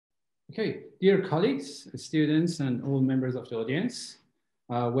Okay, dear colleagues, students, and all members of the audience,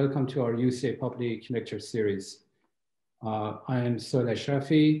 welcome to our UCA public lecture series. I am Sohail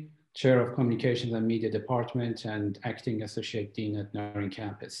Ashrafi, Chair of Communications and Media Department and Acting Associate Dean at Narin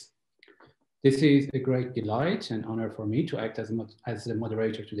Campus. This is a great delight and honor for me to act as the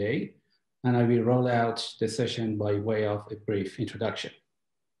moderator today, and I will roll out the session by way of a brief introduction.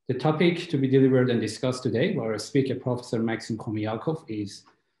 The topic to be delivered and discussed today by our speaker, Professor Maxim Khomyakov, is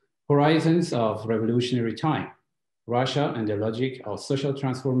Horizons of Revolutionary Time, Russia and the Logic of Social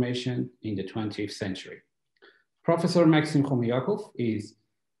Transformation in the 20th Century. Professor Maxim Khomyakov is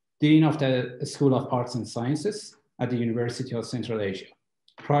Dean of the School of Arts and Sciences at the University of Central Asia.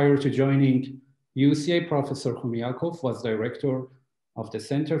 Prior to joining UCA, Professor Khomyakov was Director of the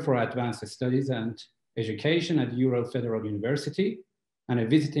Center for Advanced Studies and Education at Ural Federal University and a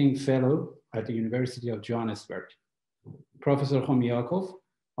visiting fellow at the University of Johannesburg. Professor Khomyakov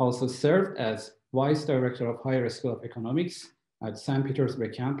also served as Vice Director of Higher School of Economics at St.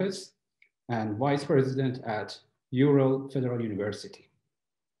 Petersburg campus and Vice President at Ural Federal University.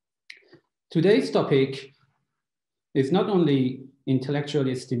 Today's topic is not only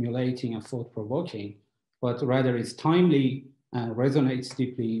intellectually stimulating and thought-provoking, but rather is timely and resonates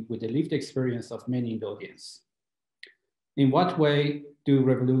deeply with the lived experience of many in the audience. In what way do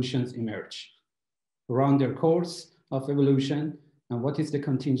revolutions emerge? Run their course of evolution, and what is the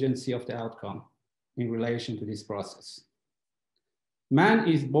contingency of the outcome in relation to this process? Man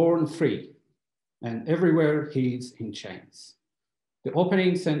is born free, and everywhere he is in chains. The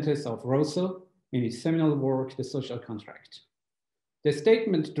opening sentence of Rousseau in his seminal work, The Social Contract. The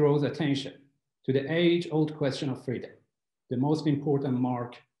statement draws attention to the age-old question of freedom, the most important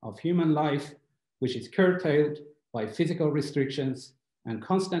mark of human life, which is curtailed by physical restrictions and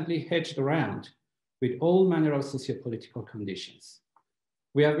constantly hedged around with all manner of socio-political conditions.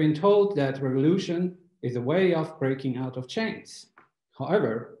 We have been told that revolution is a way of breaking out of chains.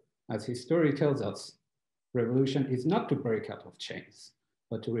 However, as history tells us, revolution is not to break out of chains,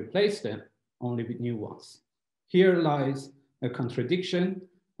 but to replace them only with new ones. Here lies a contradiction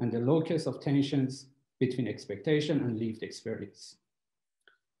and the locus of tensions between expectation and lived experience.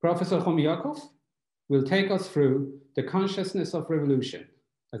 Professor Khomyakov will take us through the consciousness of revolution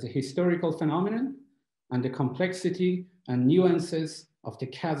as a historical phenomenon and the complexity and nuances of the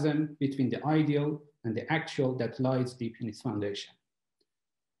chasm between the ideal and the actual that lies deep in its foundation.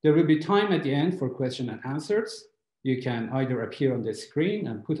 There will be time at the end for questions and answers. You can either appear on the screen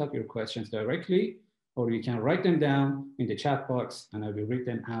and put up your questions directly, or you can write them down in the chat box and I will read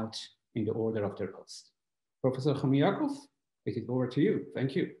them out in the order of their post. Professor Khomyakov, it is over to you.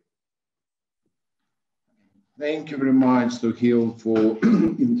 Thank you. Thank you very much, Sohail,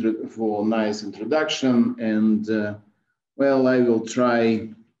 for nice introduction. And well, I will try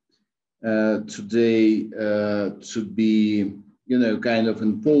today to be, kind of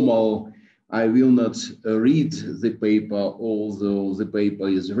informal. I will not read the paper, although the paper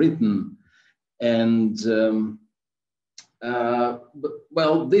is written. And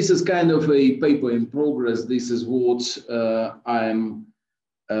well, this is kind of a paper in progress. This is what I'm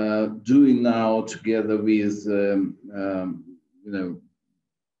doing now together with,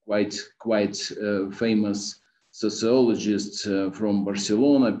 quite famous sociologist from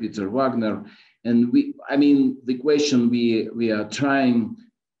Barcelona, Peter Wagner. And the question we are trying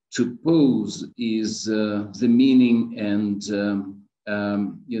to pose is the meaning and,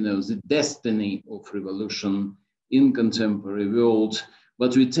 the destiny of revolution in contemporary world.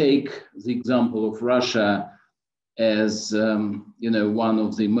 But we take the example of Russia as, one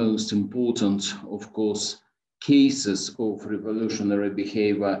of the most important, of course, cases of revolutionary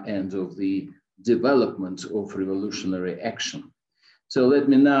behavior and of the development of revolutionary action. So let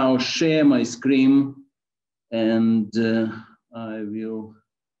me now share my screen and I will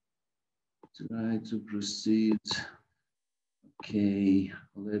try to proceed. Okay,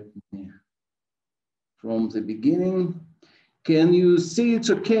 let me, from the beginning. Can you see it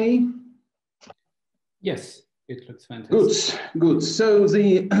okay? Yes, it looks fantastic. Good. So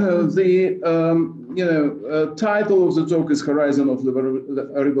the title of the talk is Horizon of the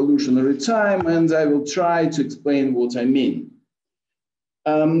Revolutionary Time, and I will try to explain what I mean.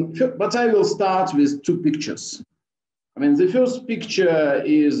 But I will start with two pictures. The first picture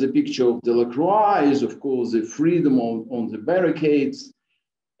is a picture of Delacroix, is of course the freedom on the barricades.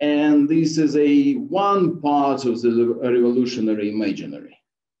 And this is one part of the revolutionary imaginary.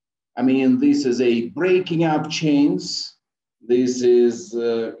 This is a breaking up chains. This is,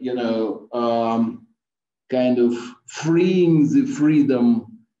 kind of freeing the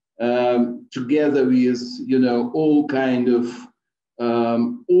freedom together with, all kind of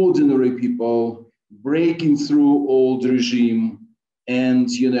ordinary people breaking through old regime and,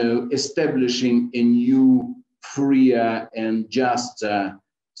 establishing a new, freer and juster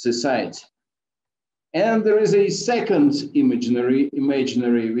society. And there is a second imaginary,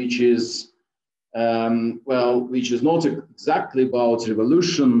 which is, which is not exactly about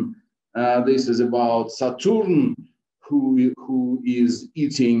revolution. This is about Saturn, who is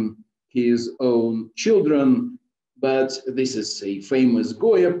eating his own children. But this is a famous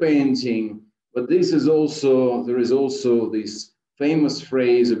Goya painting. But there is also this famous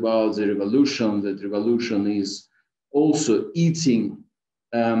phrase about the revolution, that revolution is also eating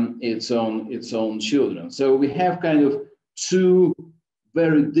its own children. So we have kind of two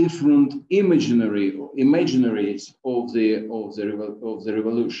very different imaginaries of the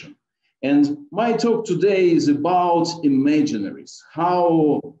revolution. And my talk today is about imaginaries,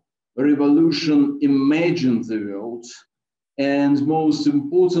 how revolution imagined the world, and most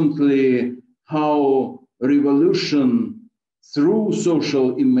importantly, how revolution through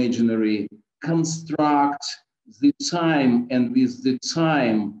social imaginary construct the time, and with the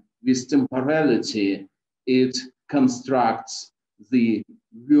time, with temporality, it constructs the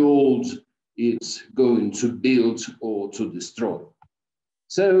world it's going to build or to destroy.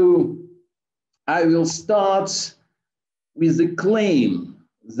 So I will start with the claim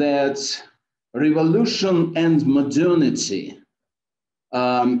that revolution and modernity,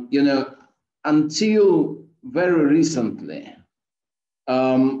 until very recently,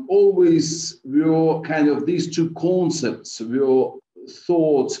 always were kind of, these two concepts were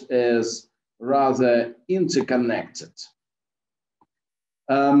thought as rather interconnected.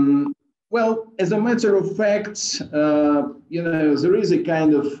 Well, as a matter of fact, there is a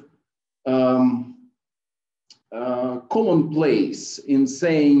kind of commonplace in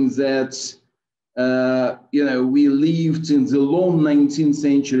saying that, we lived in the long 19th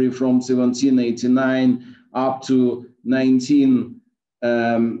century from 1789 up to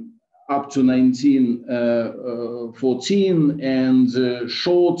 1914, and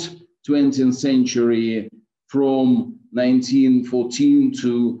short 20th century from 1914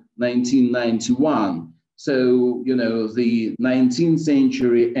 to 1991. So, the 19th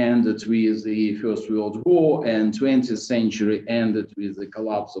century ended with the First World War, and 20th century ended with the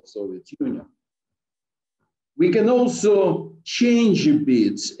collapse of Soviet Union. We can also change a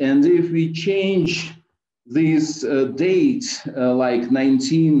bit, and if we change this date, like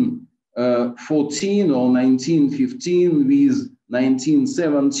 1914 or 1915 with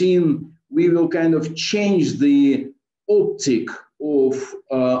 1917, we will kind of change the optic of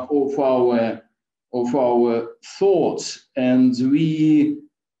our thoughts, and we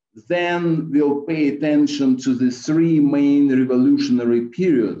then will pay attention to the three main revolutionary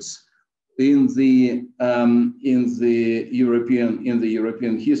periods in the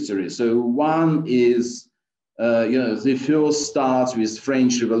European history. So one is, the first starts with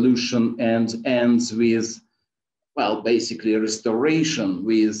French Revolution and ends with, well, basically restoration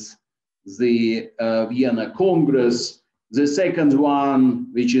with the Vienna Congress. The second one,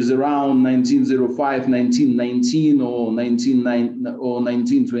 which is around 1905, 1919, or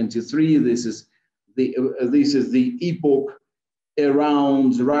 1923, this is the epoch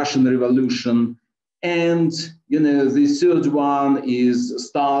around Russian Revolution. And the third one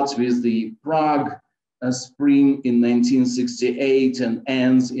starts with the Prague Spring in 1968 and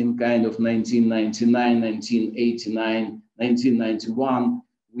ends in kind of 1999, 1989, 1991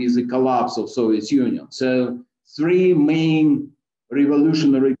 with the collapse of Soviet Union. So three main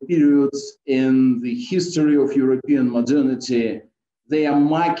revolutionary periods in the history of European modernity. They are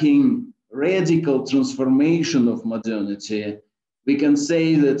marking radical transformation of modernity. We can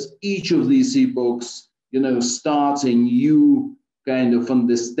say that each of these epochs, starts a new kind of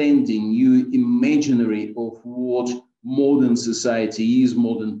understanding, new imaginary of what modern society is,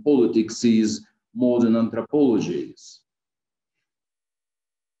 modern politics is, modern anthropology is.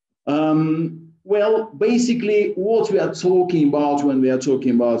 Well, basically, what we are talking about when we are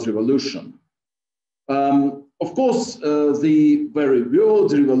talking about revolution. Of course, the very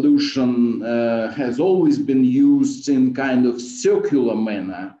word revolution has always been used in kind of circular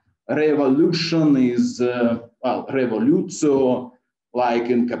manner. Revolution is, well, revolutio, like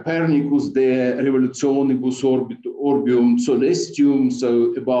in Copernicus, de revolutionibus orbium celestium,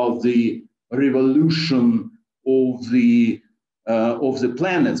 so about the revolution of the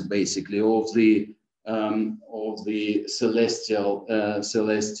planets, basically, of the celestial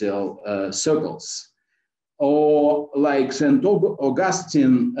circles. Or like St.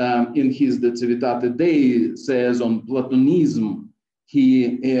 Augustine in his De Civitate Dei says on Platonism,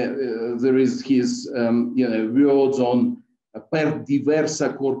 there is his words on per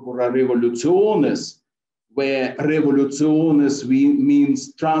diversa corpora revolutiones, where revolutiones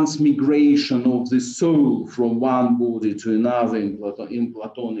means transmigration of the soul from one body to another in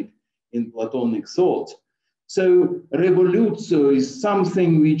Platonic thought. So revolutio is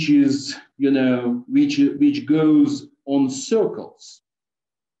something which is, which goes on circles.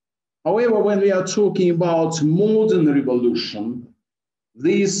 However, when we are talking about modern revolution,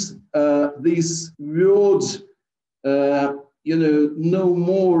 this word, no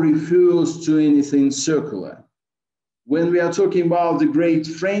more refers to anything circular. When we are talking about the great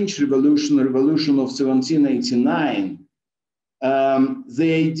French Revolution, the Revolution of 1789,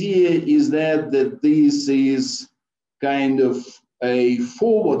 the idea is that this is kind of a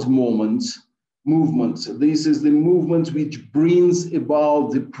forward movement. This is the movement which brings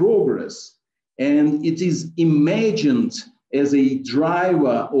about the progress, and it is imagined as a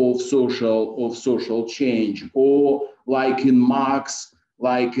driver of social change, or like in Marx,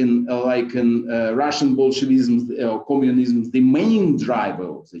 like in Russian Bolshevism or communism, the main driver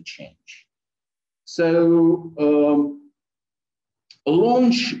of the change. So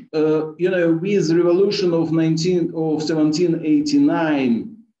launch, with the revolution of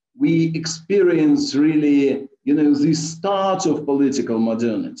 1789, we experience really, the start of political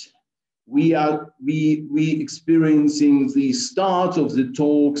modernity. We experiencing the start of the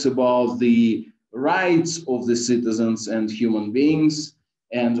talks about the rights of the citizens and human beings,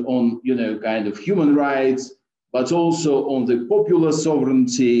 and on, kind of human rights, but also on the popular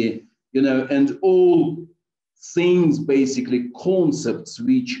sovereignty, and all things, basically concepts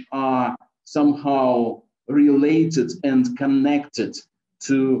which are somehow related and connected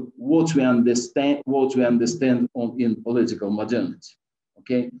to what we understand in political modernity.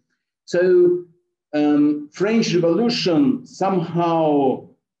 Okay. So French Revolution somehow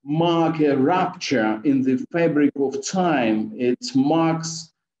mark a rupture in the fabric of time. It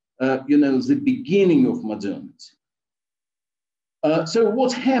marks, the beginning of modernity. So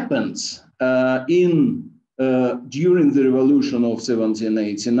what happens during the Revolution of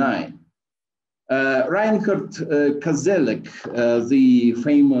 1789? Reinhard Koselleck, the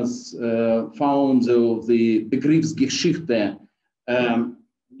famous founder of the Begriffsgeschichte,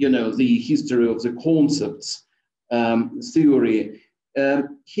 the history of the concepts theory,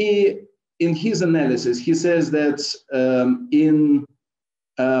 in his analysis, he says that in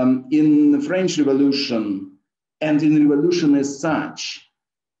the French Revolution and in revolution as such,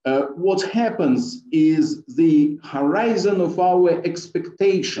 what happens is the horizon of our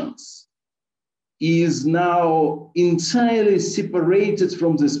expectations is now entirely separated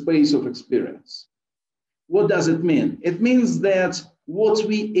from the space of experience. What does it mean? It means that what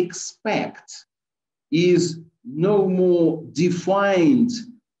we expect is no more defined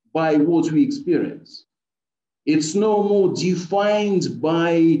by what we experience. It's no more defined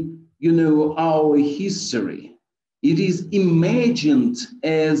by, our history. It is imagined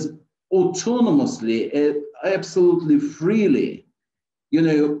as autonomously, absolutely freely,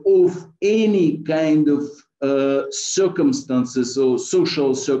 of any kind of circumstances or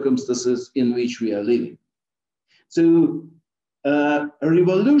social circumstances in which we are living. So a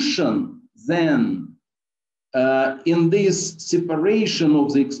revolution then, in this separation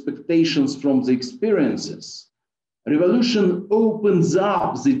of the expectations from the experiences, revolution opens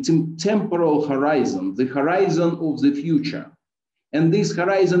up the temporal horizon, the horizon of the future. And this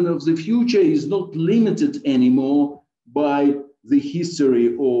horizon of the future is not limited anymore by the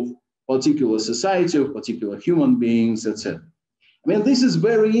history of particular society, of particular human beings, etc. I mean, this is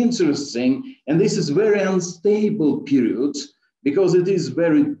very interesting, and this is very unstable period, because it is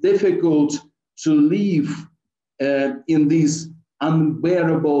very difficult to live in this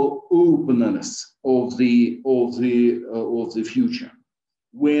unbearable openness of the future,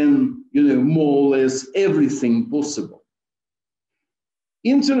 when more or less everything possible.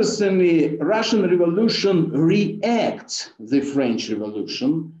 Interestingly, Russian Revolution reacts the French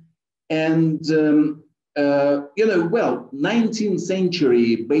Revolution, and 19th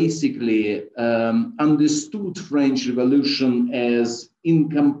century basically understood French Revolution as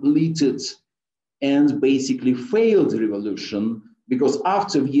incompleted and basically failed revolution, because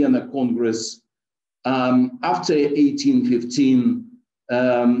after Vienna Congress, after 1815,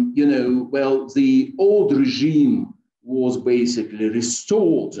 the old regime was basically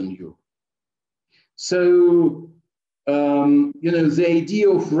restored in Europe. So, the idea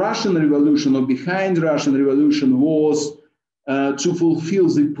of Russian Revolution or behind Russian Revolution was to fulfill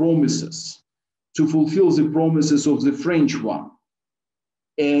the promises of the French one.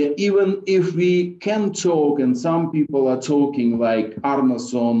 Even if we can talk, and some people are talking like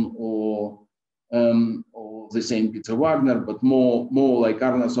Arnason or the same Peter Wagner, but more like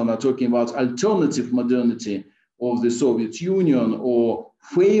Arnason are talking about alternative modernity of the Soviet Union or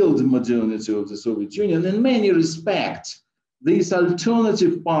failed modernity of the Soviet Union. In many respects, these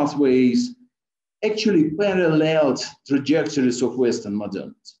alternative pathways actually paralleled trajectories of Western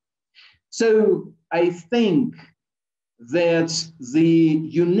modernity. So I think that the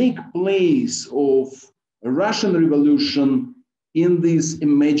unique place of Russian Revolution in this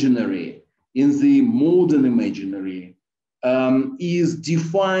imaginary, in the modern imaginary, is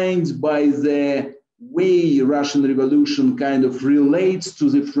defined by the way Russian Revolution kind of relates to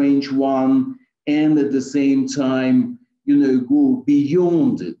the French one, and at the same time, go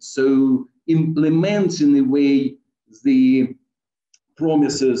beyond it. So implements in a way the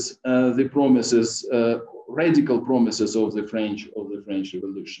promises, radical promises of the French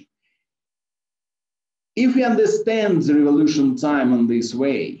Revolution. If we understand the revolution time in this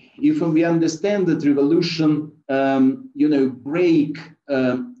way, if we understand that revolution, break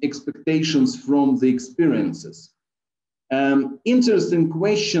expectations from the experiences, interesting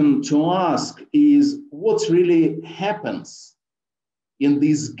question to ask is what really happens in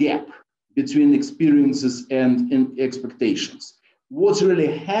this gap between experiences and expectations? What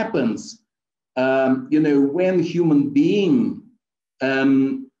really happens, when human beings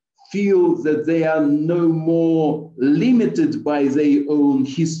feel that they are no more limited by their own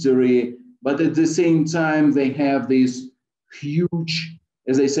history, but at the same time they have this huge,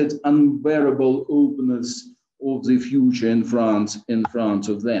 as I said, unbearable openness of the future in front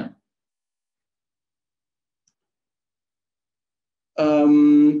of them.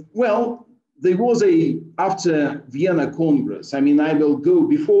 Well, there was after Vienna Congress, I will go,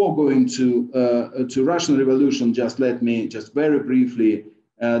 before going to Russian Revolution, let me very briefly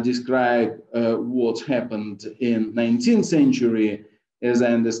describe what happened in 19th century, as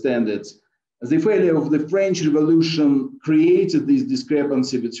I understand it. The failure of the French Revolution created this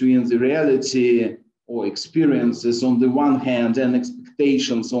discrepancy between the reality or experiences on the one hand and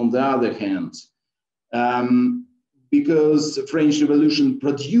expectations on the other hand. Because the French Revolution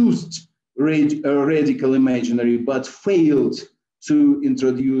produced radical imaginary, but failed to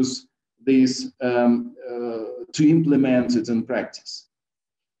introduce this, to implement it in practice.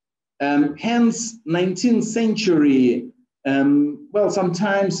 Hence, 19th century,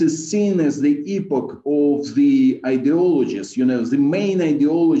 sometimes is seen as the epoch of the ideologies. The main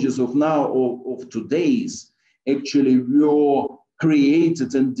ideologies of now, of today's, actually were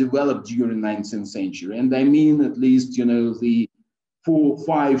created and developed during 19th century. And I mean, at least, the 4 or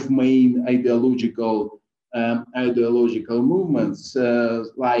 5 main ideological movements,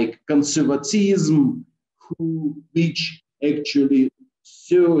 like conservatism, which actually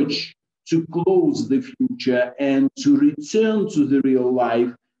search to close the future and to return to the real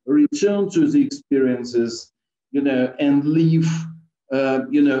life, return to the experiences, and live,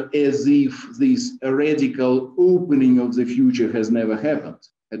 as if this radical opening of the future had never happened.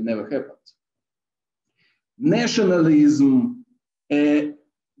 Nationalism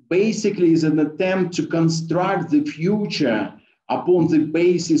basically is an attempt to construct the future upon the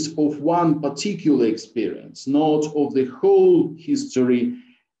basis of one particular experience, not of the whole history,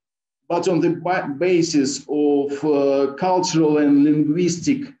 but on the basis of cultural and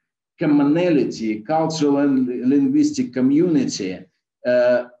linguistic commonality, cultural and linguistic community,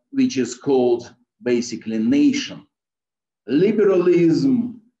 which is called basically nation.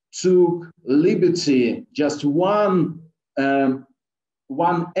 Liberalism took liberty, just one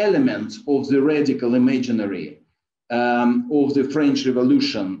element of the radical imaginary of the French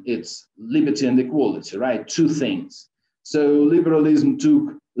Revolution. It's liberty and equality, right? 2 things. So liberalism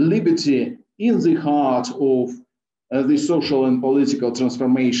took liberty in the heart of the social and political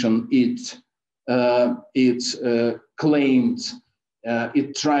transformation it claimed,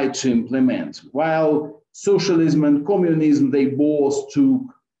 it tried to implement. While socialism and communism, they both took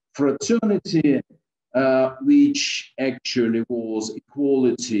fraternity, which actually was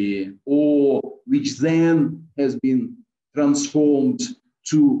equality, or which then has been transformed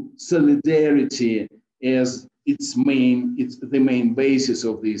to solidarity as it's the main basis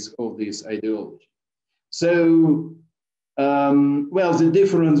of this ideology. So, the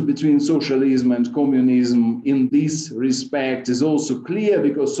difference between socialism and communism in this respect is also clear,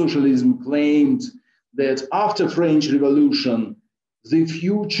 because socialism claimed that after French Revolution, the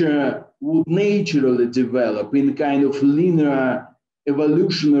future would naturally develop in kind of linear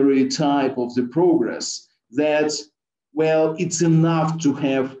evolutionary type of the progress, that, it's enough to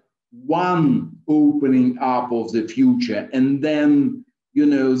have one opening up of the future, and then,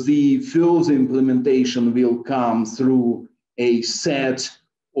 the further implementation will come through a set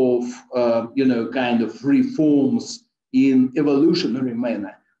of kind of reforms in evolutionary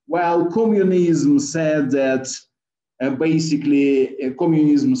manner, while communism said that basically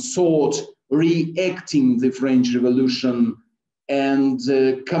communism sought reacting the French Revolution and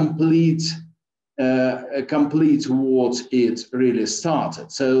complete what it really started.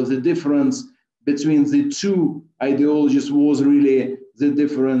 So the difference between the two ideologies was really the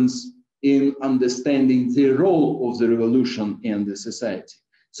difference in understanding the role of the revolution in the society.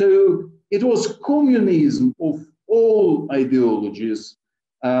 So it was communism of all ideologies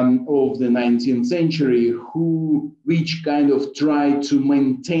of the 19th century which kind of tried to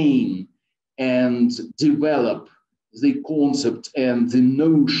maintain and develop the concept and the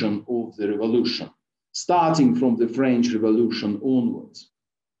notion of the revolution, starting from the French Revolution onwards.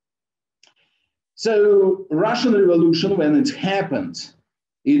 So Russian Revolution, when it happened,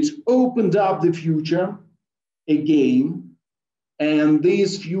 it opened up the future again, and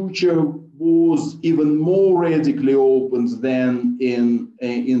this future was even more radically opened than in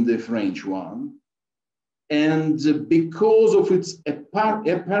the French one. And because of its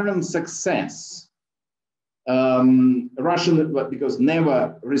apparent success, because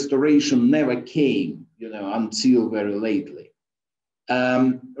restoration never came, until very lately.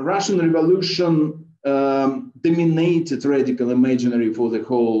 Russian Revolution dominated radical imaginary for the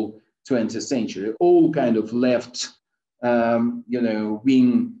whole 20th century. All kind of left,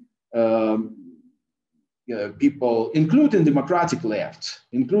 wing people, including democratic left,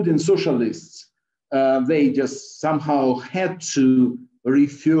 including socialists, they just somehow had to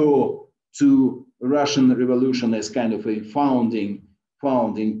refer to Russian Revolution as kind of a founding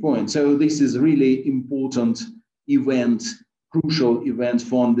point. So this is really important event, crucial event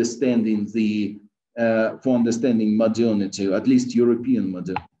for understanding modernity, at least European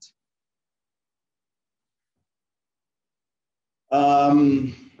modernity.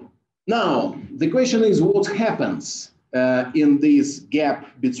 Now, the question is what happens in this gap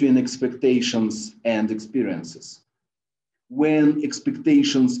between expectations and experiences, when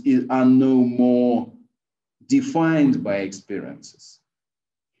expectations are no more defined by experiences.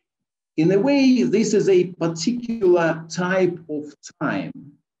 In a way, this is a particular type of time,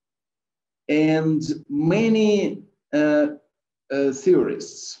 and many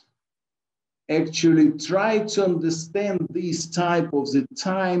theorists actually try to understand this type of the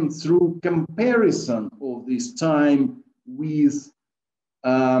time through comparison of this time with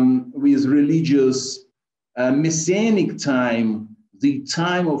religious messianic time, the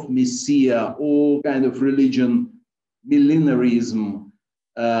time of Messiah, or kind of religion, millenarism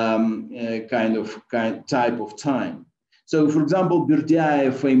type of time. So, for example,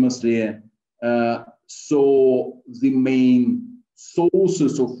 Berdyaev famously saw the main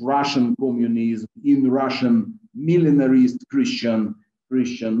sources of Russian communism in Russian millenarist Christian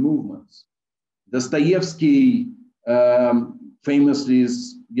movements. Dostoevsky famously,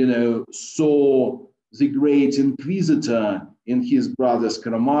 saw the great inquisitor in his brother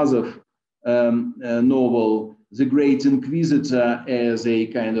Karamazov novel, the great inquisitor, as a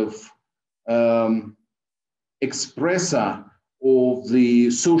kind of expressor of the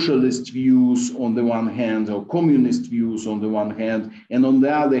socialist views on the one hand, or communist views on the one hand, and on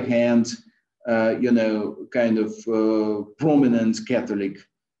the other hand, prominent Catholic,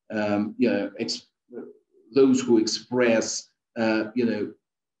 those who express,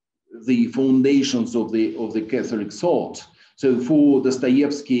 the foundations of the Catholic thought. So for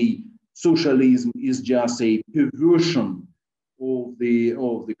Dostoevsky, socialism is just a perversion of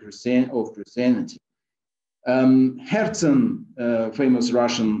Christianity. Herzen, famous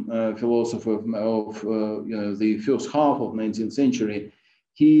Russian philosopher of the first half of 19th century,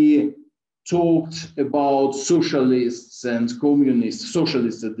 he talked about socialists and communists,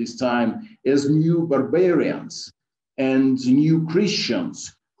 socialists at this time, as new barbarians and new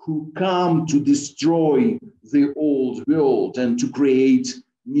Christians who come to destroy the old world and to create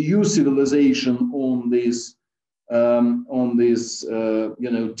new civilization on this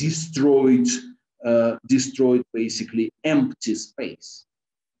destroyed basically empty space.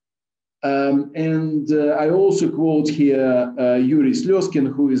 And I also quote here Yuri Slezkin,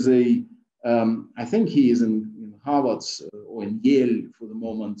 who is I think he is in Harvard or in Yale for the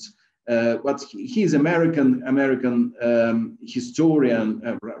moment, but he's American historian,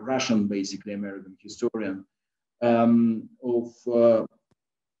 Russian basically American historian of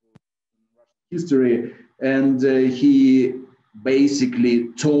history, and he basically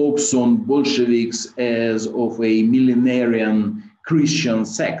talks on Bolsheviks as of a millenarian Christian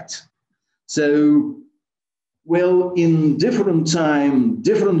sect. So, well, in different time,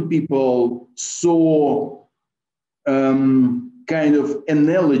 different people saw kind of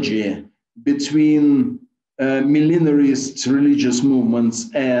analogy between millenarist religious movements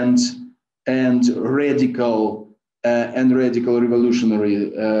and radical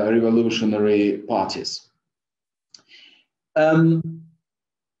revolutionary parties.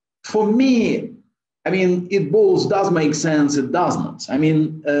 For me, I mean, it both does make sense, it does not. I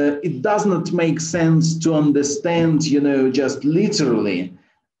mean, it does not make sense to understand, just literally,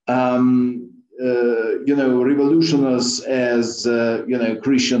 revolutionaries as,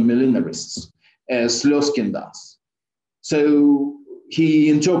 Christian millenarists, as Slezkin does. So he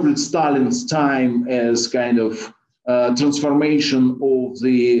interprets Stalin's time as kind of transformation of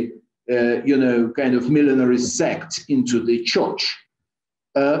the, kind of millenarist sect into the church.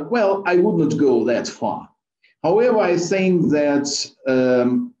 Well, I would not go that far. However, I think that,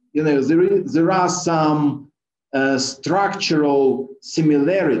 there are some structural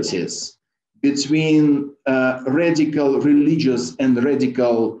similarities between radical religious and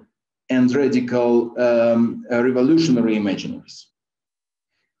radical revolutionary imaginaries.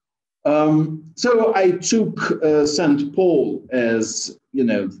 So I took St. Paul as,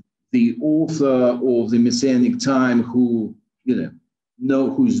 the author of the Messianic time who,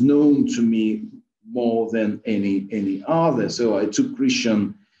 who's known to me more than any other. So I took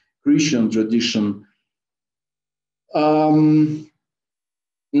Christian tradition.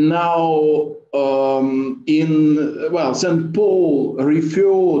 St. Paul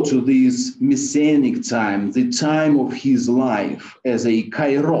referred to this Messianic time, the time of his life, as a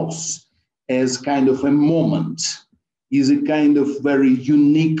kairos, as kind of a moment, is a kind of very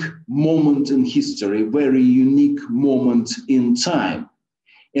unique moment in history, very unique moment in time.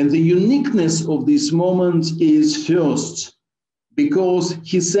 And the uniqueness of this moment is first, because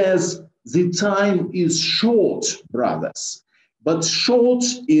he says the time is short, brothers. But short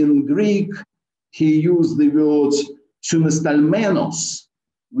in Greek, he used the word tunestalmenos,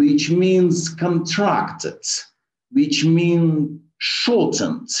 which means contracted, which means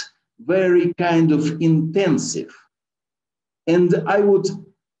shortened, very kind of intensive. And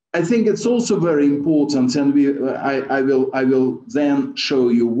I think it's also very important, and I will then show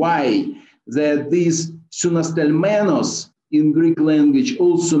you why, that these tunestalmenos in Greek language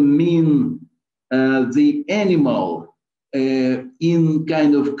also mean the animal in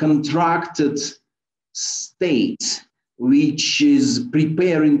kind of contracted state, which is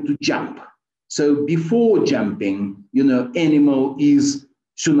preparing to jump. So before jumping, animal is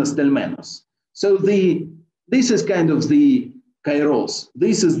tunestalmenos. So this is kind of the kairos.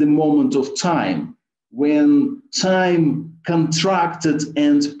 This is the moment of time when time contracted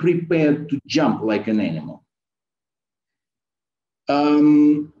and prepared to jump like an animal.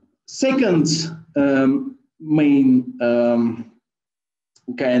 Second main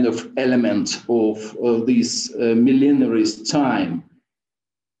kind of element of this millenarist time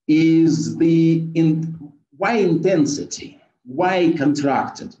is why intensity? Why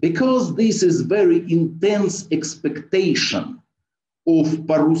contracted? Because this is very intense expectation of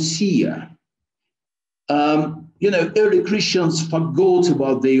parousia. Early Christians forgot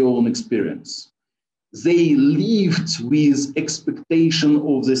about their own experience. They lived with expectation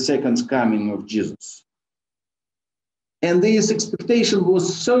of the second coming of Jesus. And this expectation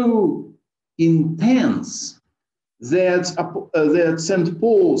was so intense that St.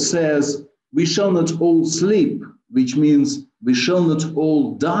 Paul says, we shall not all sleep, which means we shall not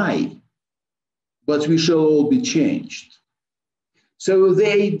all die, but we shall all be changed. So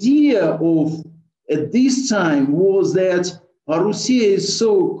the idea of, at this time, was that parousia is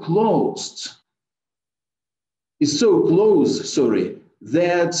so close,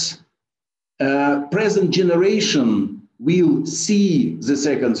 that present generation will see the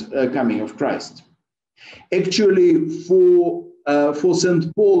second coming of Christ. Actually, for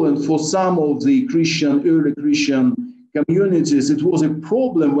St. Paul and for some of the early Christian communities, it was a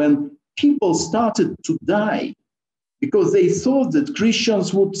problem when people started to die, because they thought that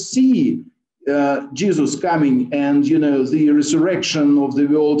Christians would see Jesus coming and, the resurrection of the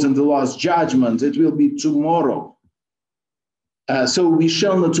world and the last judgment, it will be tomorrow. So we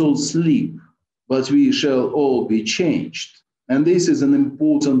shall not all sleep, but we shall all be changed. And this is an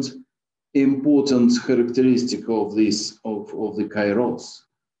important characteristic of the kairos.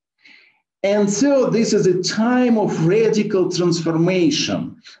 And so this is a time of radical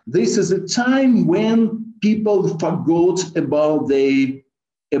transformation. This is a time when people forgot about their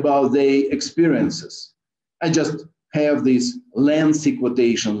experiences. I just have this lengthy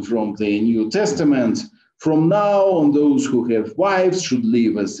quotation from the New Testament. From now on, those who have wives should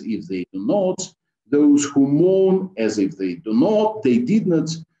live as if they do not. Those who mourn as if they do not, they did not.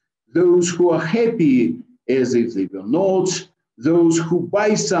 Those who are happy as if they were not. those who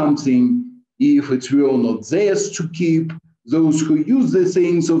buy something if it were not theirs to keep, those who use the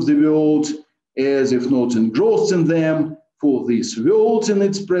things of the world as if not engrossed in them, for this world in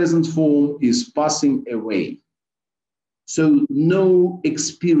its present form is passing away. So no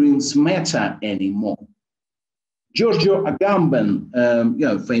experience matter anymore. Giorgio Agamben,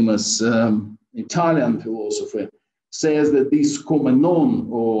 famous Italian philosopher, says that this komenon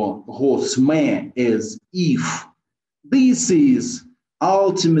or hosme is if. This is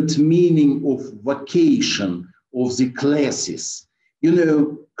ultimate meaning of vocation of the classes.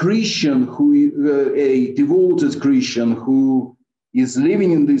 Christian a devoted Christian who is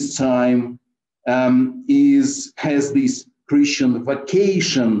living in this time has this Christian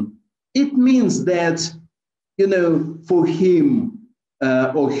vocation. It means that, for him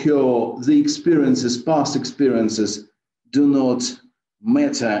or her, the experiences, past experiences, do not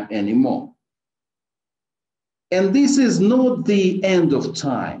matter anymore. And this is not the end of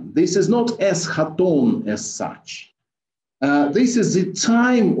time. This is not eschaton as such. This is the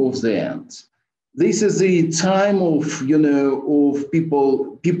time of the end. This is the time of, of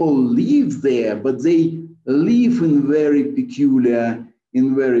people live there, but they live in very peculiar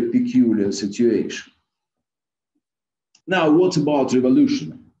situation. Now, what about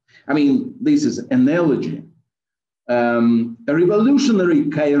revolution? I mean, this is analogy. A revolutionary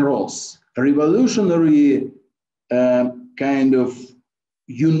kairos, a revolutionary kind of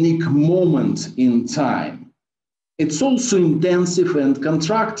unique moment in time. It's also intensive and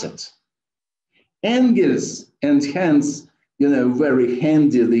contracted. Engels, and hence, very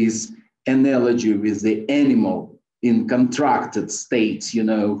handy this analogy with the animal in contracted states,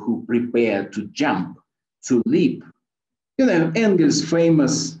 who prepare to jump, to leap. Engels'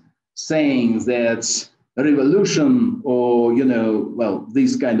 famous saying that revolution or,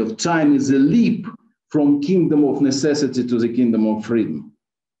 this kind of time is a leap from kingdom of necessity to the kingdom of freedom.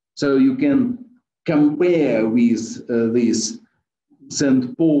 So you can compare with this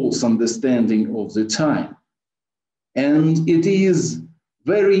St. Paul's understanding of the time. And it is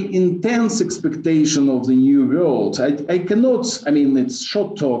very intense expectation of the new world. I cannot, it's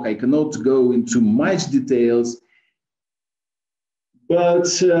short talk, I cannot go into much details, but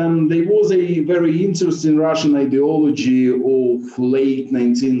there was a very interesting Russian ideology of late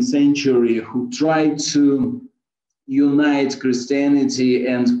 19th century who tried to unite Christianity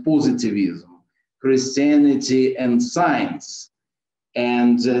and positivism, Christianity and science,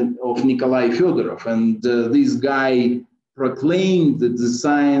 and of Nikolai Fedorov. And this guy proclaimed that the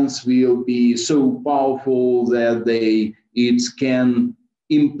science will be so powerful that it can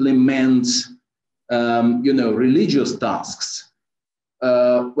implement, religious tasks.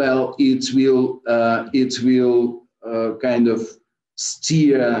 It will kind of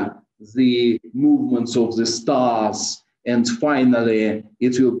steer the movements of the stars, and finally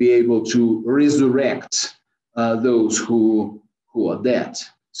it will be able to resurrect those who are dead.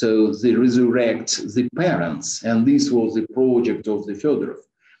 So they resurrect the parents, and this was the project of the Fedorov.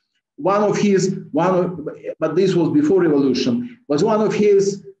 But this was before revolution. But one of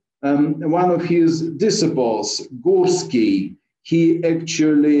his disciples, Gorsky, he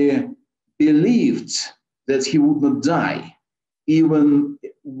actually believed that he would not die, even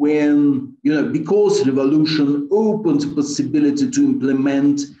when, because revolution opened possibility to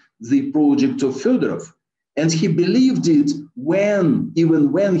implement the project of Fedorov. And he believed it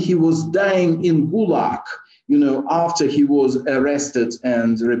even when he was dying in Gulag, after he was arrested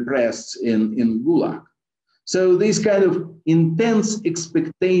and repressed in Gulag. So this kind of intense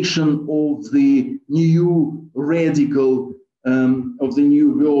expectation of the new radical, of the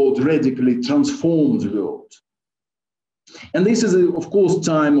new world, radically transformed world. And this is, of course,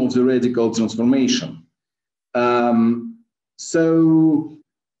 time of the radical transformation.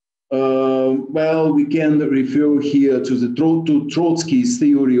 We can refer here to Trotsky's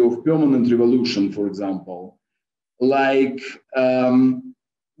theory of permanent revolution, for example.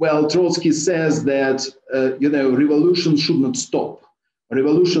 Trotsky says that, revolution should not stop.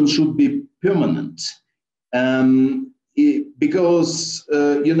 Revolution should be permanent. Because,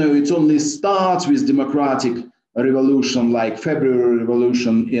 it only starts with democratic revolution, like February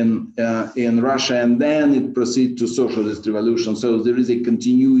Revolution in Russia, and then it proceeds to socialist revolution. So there is a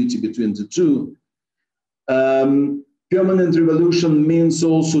continuity between the two. Permanent revolution means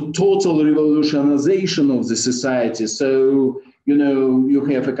also total revolutionization of the society. So, you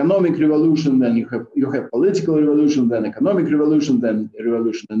have economic revolution, then you have political revolution, then economic revolution, then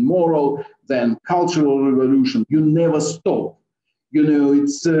revolution in moral, then cultural revolution. You never stop.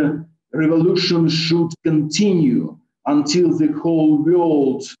 It's revolution should continue until the whole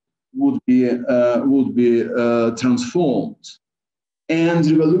world would be transformed. And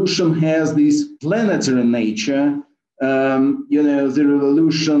revolution has this planetary nature. The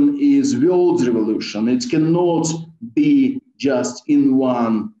revolution is world revolution. It cannot be just in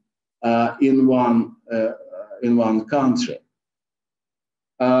one country.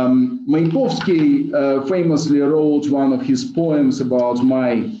 Mayakovsky famously wrote one of his poems about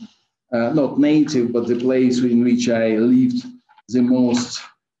my not native, but the place in which I lived the most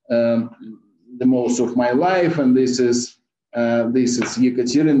of my life, and this is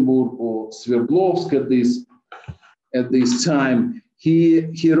Yekaterinburg or Sverdlovsk at this time.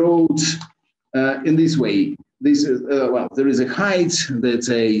 He wrote in this way. This is there is a height that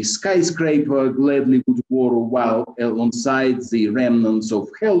a skyscraper gladly would borrow, while alongside the remnants of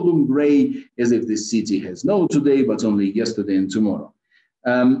Heldum gray, as if the city has no today, but only yesterday and tomorrow.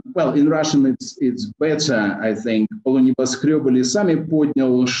 Well, in Russian it's better, I think. Полунебоскребы лесами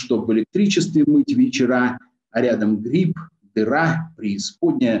поднял, чтоб в электричестве мыть вечера, а рядом гриб, дыра,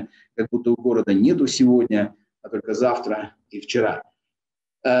 преисподняя, как будто у города нету сегодня, а только завтра и вчера.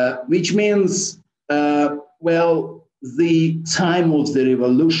 Which means, well, the time of the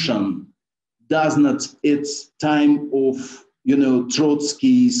revolution does not, it's time of,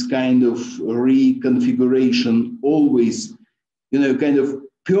 Trotsky's kind of reconfiguration, always, kind of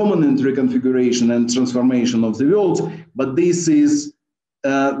permanent reconfiguration and transformation of the world. But this is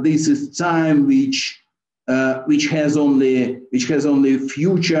time which has only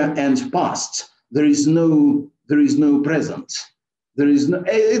future and past. There is no present. There is no.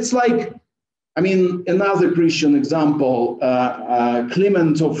 It's like, I mean, another Christian example.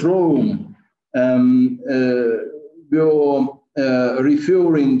 Clement of Rome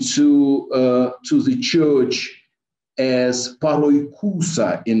referring to the church as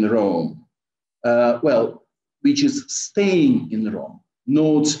paroikusa in Rome, well, which is staying in Rome,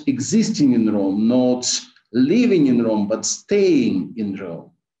 not existing in Rome, not living in Rome, but staying in Rome.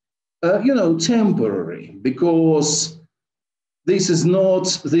 Temporary, because this is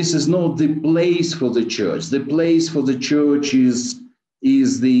not the place for the church. The place for the church is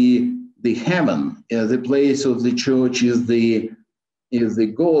the heaven. The place of the church is the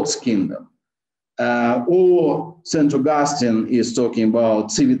God's kingdom. Or St. Augustine is talking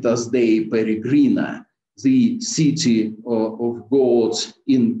about Civitas Dei Peregrina, the city of God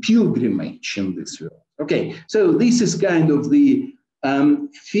in pilgrimage in this world. Okay, so this is kind of the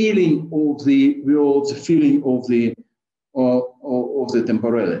feeling of the world, feeling of the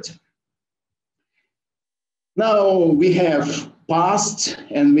temporality. Now we have past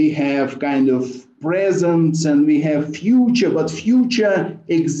and we have kind of present and we have future, but future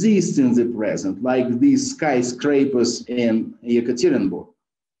exists in the present, like these skyscrapers in Yekaterinburg.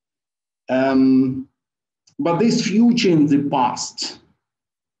 But this future in the past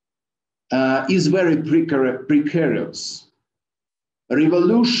is very precarious.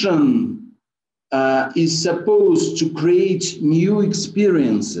 Revolution is supposed to create new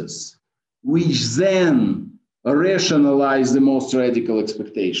experiences, which then rationalize the most radical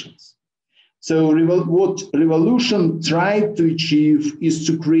expectations. So what revolution tried to achieve is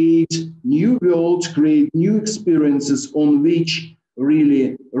to create new worlds, create new experiences on which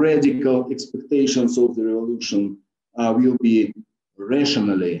really radical expectations of the revolution will be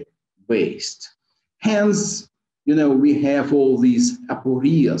rationally based. Hence, we have all these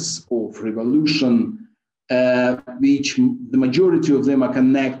aporias of revolution, which the majority of them are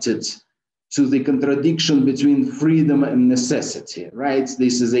connected to the contradiction between freedom and necessity, right?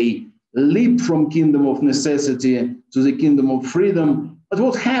 This is a leap from kingdom of necessity to the kingdom of freedom. But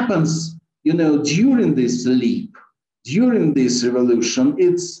what happens, during this leap, during this revolution,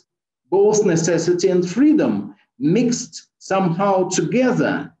 it's both necessity and freedom mixed somehow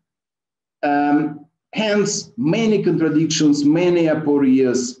together. Hence, many contradictions, many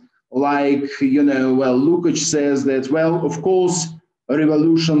aporias, like, Lukács says that, well, of course,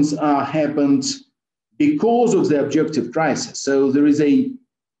 revolutions are happened because of the objective crisis. So there is a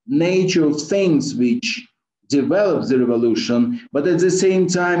nature of things which develops the revolution, but at the same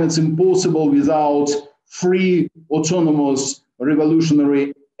time, it's impossible without free, autonomous,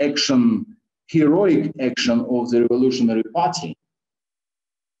 revolutionary action, heroic action of the revolutionary party.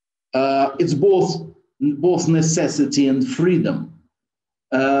 It's both necessity and freedom.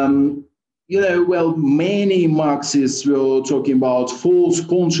 Many Marxists were talking about false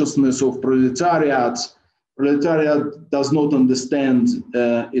consciousness of proletariat. Proletariat does not understand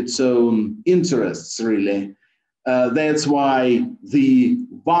its own interests, really. That's why the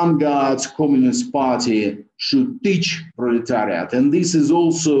vanguard Communist Party should teach proletariat. And this is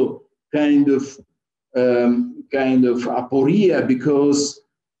also kind of aporia, because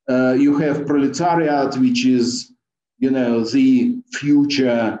you have proletariat, which is the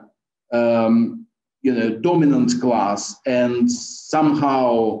future, dominant class, and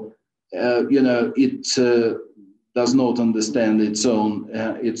somehow, it does not understand its own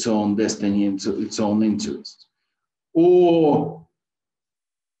destiny, its own interest. Or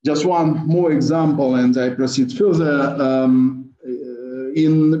just one more example, and I proceed further.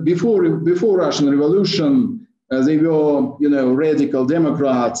 Before Russian Revolution, they were, radical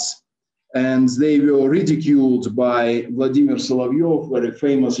Democrats, and they were ridiculed by Vladimir Solovyov, very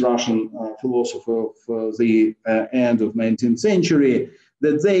famous Russian philosopher of the end of 19th century,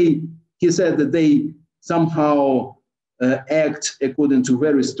 that he said that they somehow act according to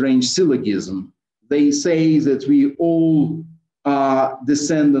very strange syllogism. They say that we all are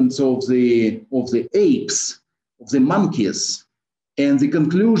descendants of the apes, of the monkeys, and the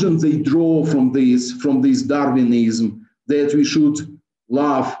conclusion they draw from this Darwinism, that we should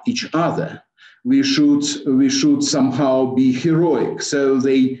love each other, we should somehow be heroic. So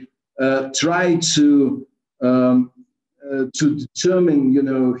they try to determine,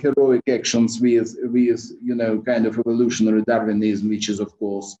 heroic actions with kind of evolutionary Darwinism, which is, of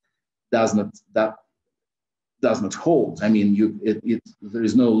course, does not hold. I mean, there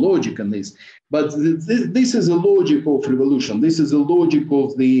is no logic in this. But this is a logic of revolution. This is a logic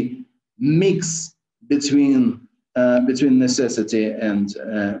of the mix between necessity and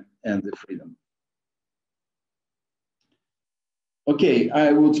the freedom. Okay,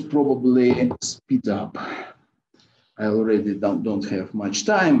 I would probably speed up. I already don't have much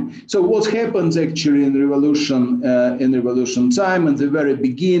time. So what happens actually in revolution time, in the very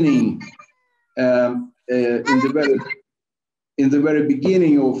beginning, in the very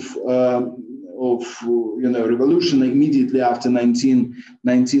beginning of revolution, immediately after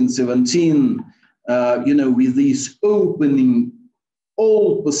 1917, with this opening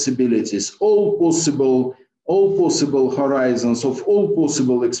all possibilities, all possible horizons of all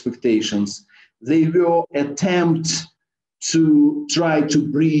possible expectations, they will attempt to try to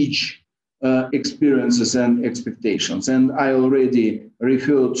bridge experiences and expectations. And I already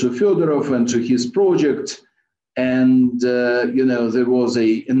referred to Fedorov and to his project. And, there was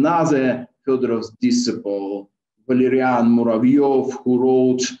another Fedorov's disciple, Valerian Muravyov, who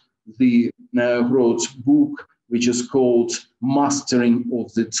wrote book which is called Mastering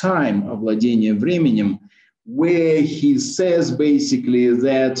of the Time, Овладение временем, where he says basically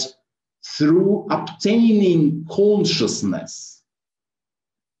that through obtaining consciousness,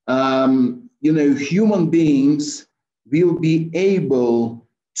 human beings will be able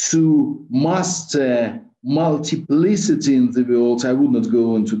to master multiplicity in the world. I would not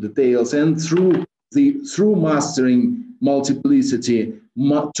go into details. And through mastering multiplicity,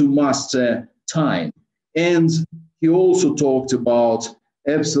 to master time. And he also talked about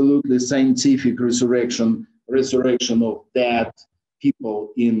absolutely scientific resurrection of dead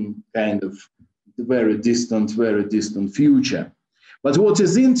people in kind of the very distant future. But what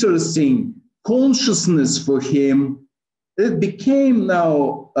is interesting, consciousness for him, it became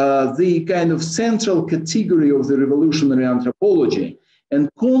now the kind of central category of the revolutionary anthropology. And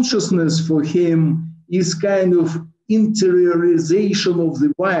consciousness for him is kind of interiorization of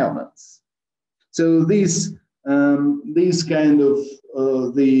the violence. So this kind of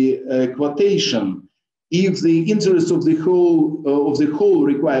the quotation, if the interests of the whole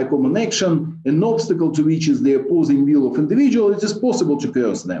require common action, an obstacle to which is the opposing will of individual, it is possible to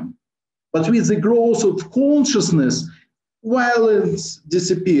curse them. But with the growth of consciousness, violence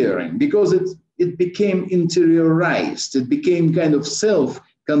disappearing, because it became interiorized. It became kind of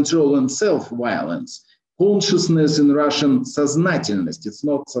self-control and self-violence. Consciousness in Russian, сознательность. It's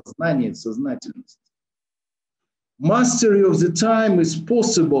not сознание, it's сознательность. Mastery of the time is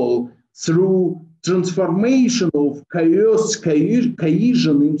possible through transformation of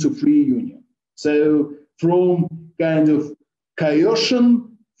cohesion into free union. So from kind of coercion,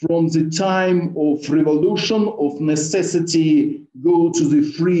 from the time of revolution, of necessity, go to the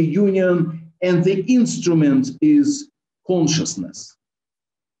free union, and the instrument is consciousness.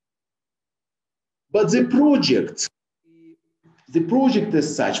 But the project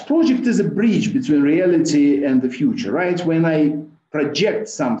as such, project is a bridge between reality and the future, right? When I project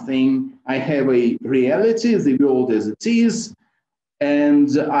something, I have a reality, the world as it is,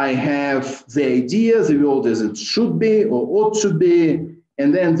 and I have the idea, the world as it should be or ought to be,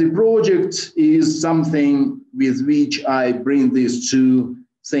 and then the project is something with which I bring these two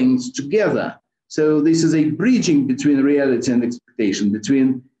things together. So this is a bridging between reality and expectation,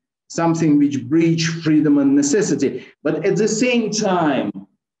 between something which bridge freedom and necessity. But at the same time,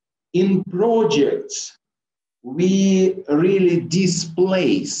 in projects, we really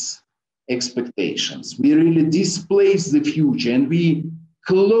displace expectations. We really displace the future and we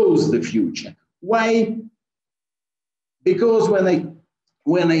close the future. Why? Because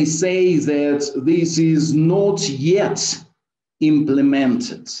when I say that this is not yet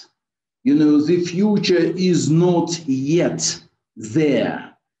implemented, you know, the future is not yet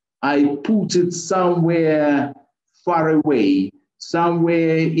there. I put it somewhere far away,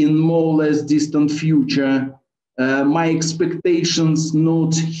 somewhere in more or less distant future. My expectations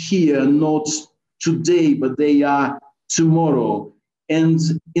not here, not today, but they are tomorrow. And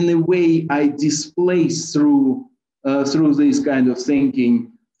in a way, I displace through this kind of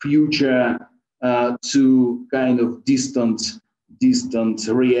thinking future to kind of distant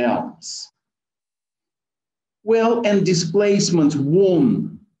realms. Well, and displacement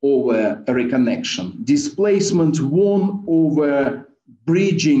won over a reconnection. Displacement won over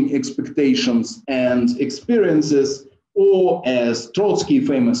bridging expectations and experiences, or as Trotsky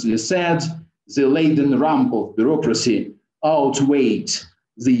famously said, the laden rump of bureaucracy outweighed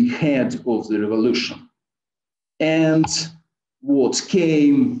the head of the revolution. And what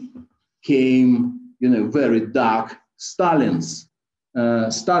came, you know, very dark Stalin's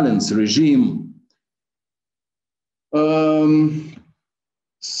regime.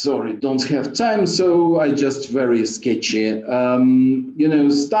 Sorry, don't have time, so I just very sketchy. You know,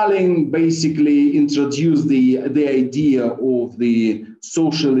 Stalin basically introduced the idea of the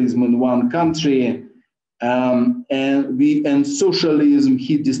socialism in one country, and socialism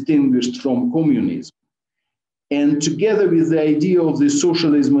he distinguished from communism. And together with the idea of the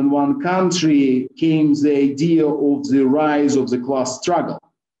socialism in one country came the idea of the rise of the class struggle.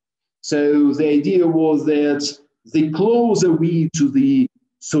 So the idea was that the closer we to the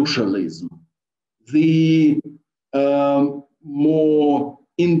socialism, the more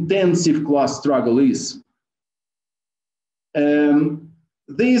intensive class struggle is.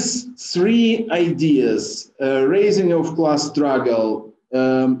 These three ideas, raising of class struggle,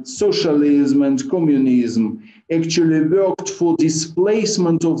 socialism and communism, actually worked for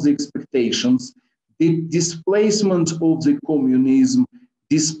displacement of the expectations, the displacement of the communism,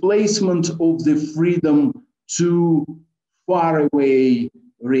 displacement of the freedom to faraway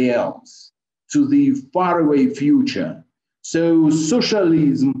realms, to the faraway future. So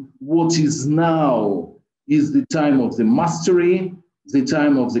socialism, what is now, is the time of the mastery, the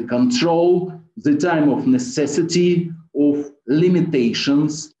time of the control, the time of necessity, of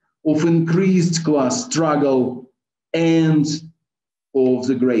limitations, of increased class struggle, and of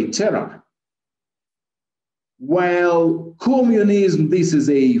the Great Terror. While communism, this is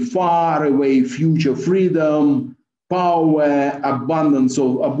a faraway future freedom, power, abundance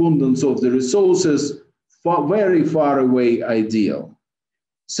of the resources, very far away ideal.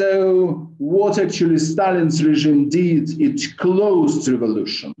 So what actually Stalin's regime did, it closed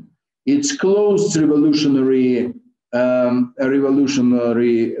revolution. It closed revolutionary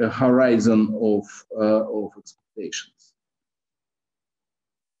horizon of expectations.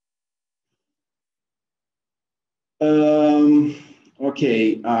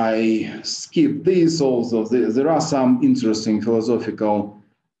 Okay, I skip this also. There are some interesting philosophical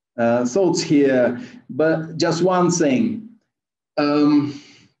thoughts here, but just one thing.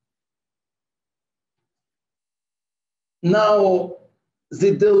 Now,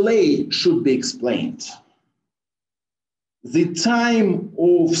 the delay should be explained. The time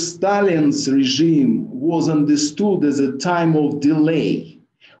of Stalin's regime was understood as a time of delay.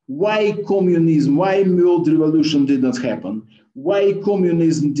 Why communism, why world revolution did not happen? Why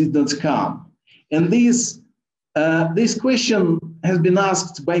communism did not come? And this question has been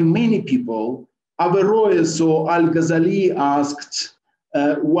asked by many people. Averroes or Al-Ghazali asked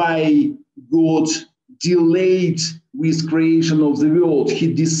why God delayed with creation of the world.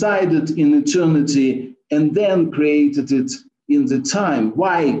 He decided in eternity and then created it in the time.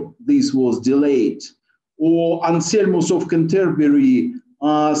 Why this was delayed? Or Anselmus of Canterbury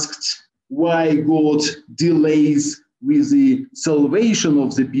asked why God delays with the salvation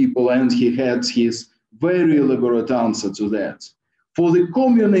of the people, and he had his very elaborate answer to that. For the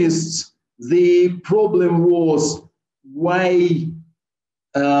communists, the problem was why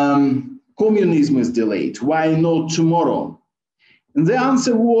communism is delayed, why not tomorrow? And the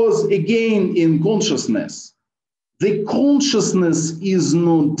answer was, again, in consciousness. The consciousness is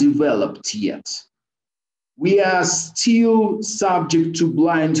not developed yet. We are still subject to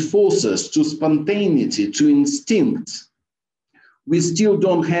blind forces, to spontaneity, to instinct. We still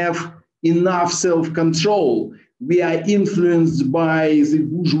don't have enough self-control. We are influenced by the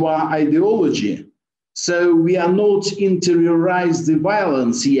bourgeois ideology. So we are not interiorized the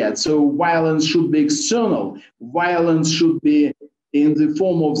violence yet. So violence should be external. Violence should be in the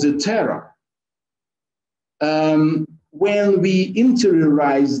form of the terror. When we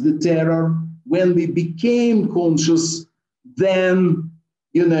interiorized the terror, when we became conscious, then,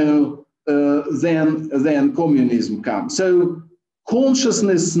 you know, then communism comes. So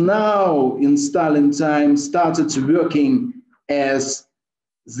consciousness now in Stalin time started working as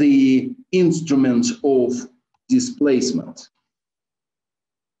the instrument of displacement.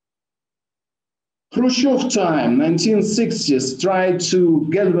 Khrushchev time, 1960s, tried to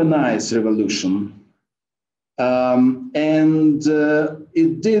galvanize revolution. And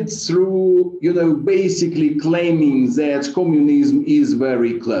it did through, you know, basically claiming that communism is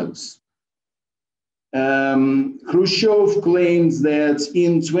very close. Khrushchev claims that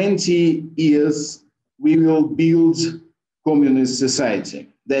in 20 years we will build communist society,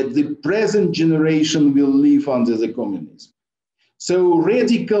 that the present generation will live under the communism. So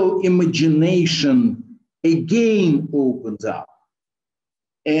radical imagination again opened up.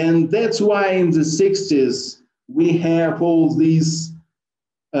 And that's why in the 60s, we have all these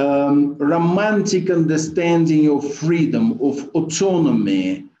romantic understanding of freedom, of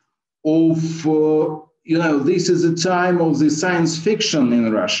autonomy, of, you know, this is a time of the science fiction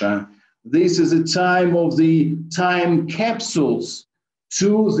in Russia. This is a time of the time capsules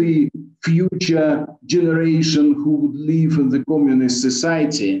to the future generation who would live in the communist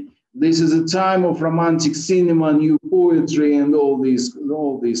society. This is a time of romantic cinema, new poetry, and all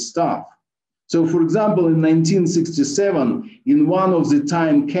this stuff. So, for example, in 1967, in one of the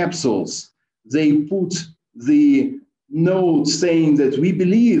time capsules, they put the note saying that we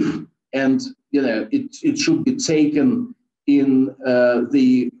believe, and you know, it should be taken in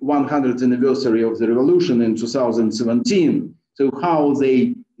the 100th anniversary of the revolution in 2017. So how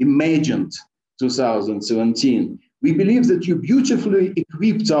they imagined 2017. We believe that you beautifully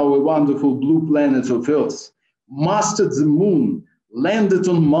equipped our wonderful blue planet of Earth, mastered the moon, landed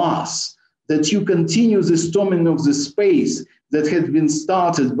on Mars, that you continue the storming of the space that had been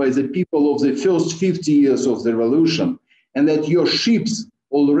started by the people of the first 50 years of the revolution, and that your ships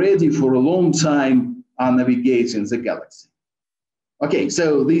already for a long time are navigating the galaxy. Okay,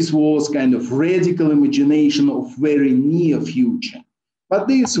 so this was kind of radical imagination of very near future. But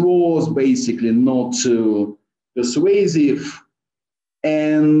this was basically not too persuasive.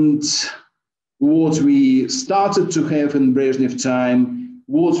 And what we started to have in Brezhnev time,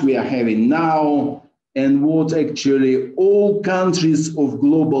 what we are having now, and what actually all countries of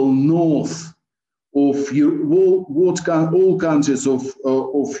global north, all countries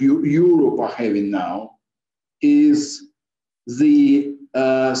of Europe are having now, is the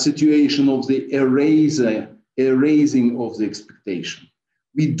situation of the erasing of the expectation.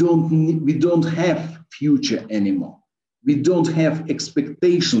 We don't have future anymore. We don't have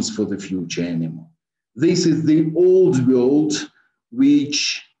expectations for the future anymore. This is the old world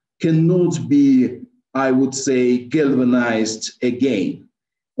which cannot be, I would say, galvanized again.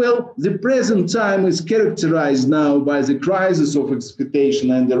 Well, the present time is characterized now by the crisis of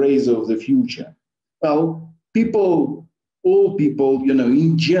expectation and the erasure of the future. Well, all people, you know,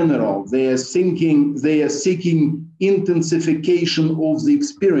 in general, they are seeking intensification of the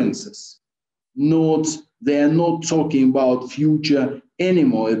experiences. They are not talking about future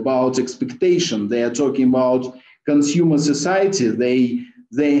anymore, about expectation. They are talking about consumer society.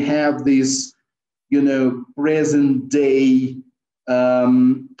 They have this, you know, present day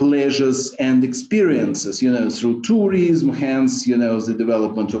pleasures and experiences, you know, through tourism, hence, you know, the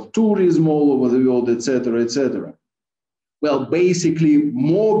development of tourism all over the world, etc., etc. Well, basically,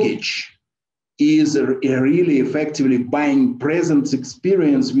 mortgage is really effectively buying present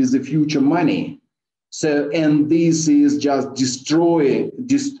experience with the future money. So, and this is just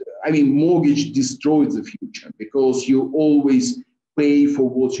mortgage destroys the future because you always pay for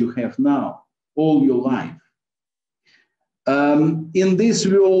what you have now, all your life. In this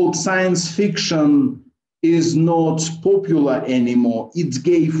world, science fiction is not popular anymore. It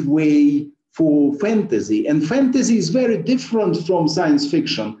gave way for fantasy. And fantasy is very different from science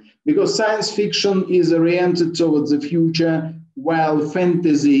fiction because science fiction is oriented towards the future, while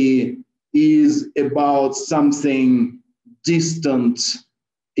fantasy is about something distant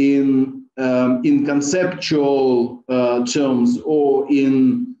in conceptual terms or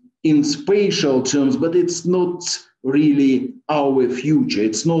in spatial terms, but it's not really our future.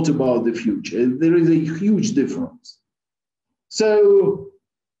 It's not about the future. There is a huge difference. So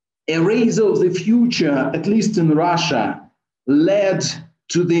erasure of the future, at least in Russia, led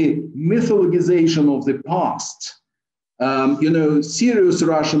to the mythologization of the past. You know, serious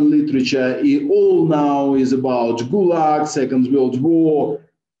Russian literature, all now is about Gulag, Second World War,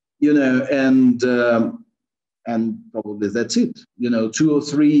 you know, and and probably that's it. You know, 2 or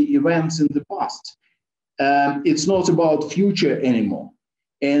 3 events in the past. It's not about future anymore.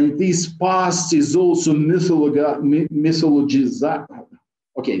 And this past is also mythologized.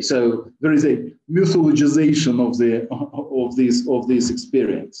 Okay, so there is a mythologization of this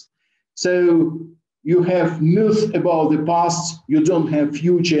experience. So you have myth about the past, you don't have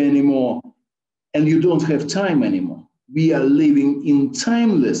future anymore, and you don't have time anymore. We are living in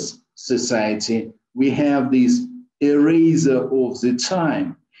timeless society. We have this eraser of the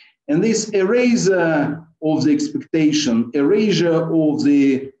time. And this eraser of the expectation, erasure of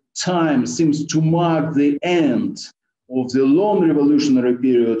the time seems to mark the end of the long revolutionary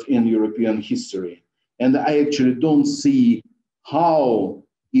period in European history. And I actually don't see how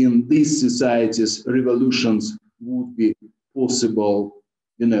in these societies revolutions would be possible,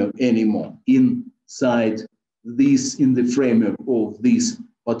 you know, anymore inside this, in the framework of this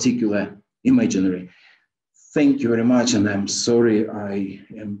particular imaginary. Thank you very much, and I'm sorry I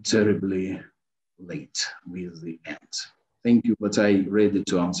am terribly late with the end. Thank you, but I'm ready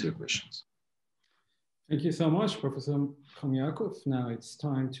to answer your questions. Thank you so much, Professor Khomyakov. Now it's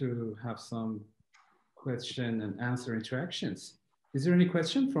time to have some question and answer interactions. Is there any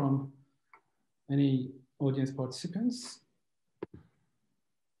question from any audience participants?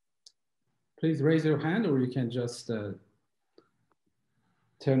 Please raise your hand, or you can just turn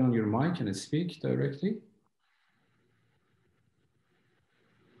on your mic and speak directly.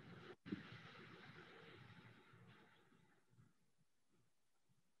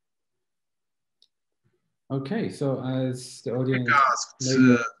 Okay, so as the audience asked,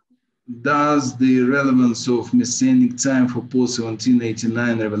 does the relevance of messianic time for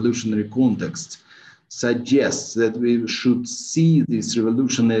post-1789 revolutionary context suggests that we should see this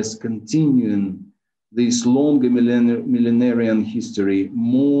revolution as continuing this longer millenarian history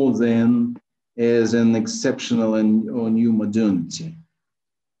more than as an exceptional or new modernity?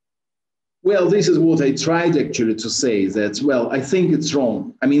 Well, this is what I tried actually to say, that, well, I think it's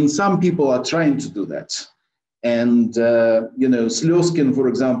wrong. I mean, some people are trying to do that. And, you know, Slezkin, for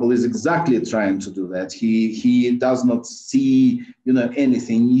example, is exactly trying to do that. He does not see, you know,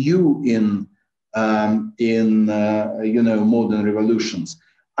 anything new in you know, modern revolutions.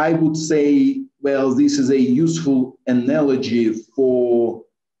 I would say, well, this is a useful analogy for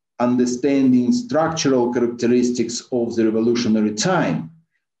understanding structural characteristics of the revolutionary time.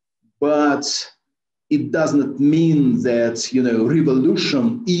 But it does not mean that, you know,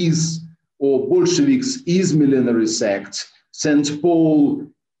 revolution is, or Bolsheviks is millenary sect, St. Paul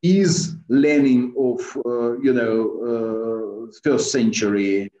is Lenin of, you know, first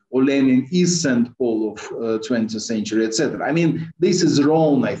century, or Lenin is St. Paul of 20th century, etc. I mean, this is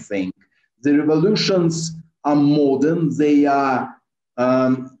wrong, I think. The revolutions are modern, they are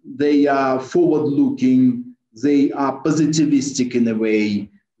forward-looking, they are positivistic in a way,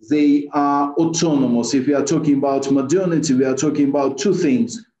 they are autonomous. If we are talking about modernity, we are talking about 2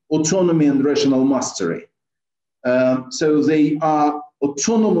 things: autonomy and rational mastery. So they are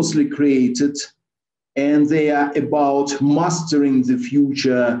autonomously created, and they are about mastering the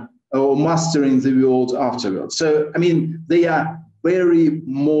future or mastering the world afterwards. So, I mean, they are very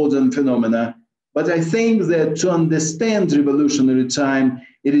modern phenomena, but I think that to understand revolutionary time,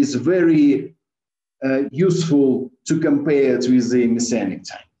 it is very useful to compare it with the messianic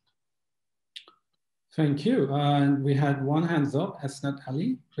time. Thank you. And we had one hands up. Asnat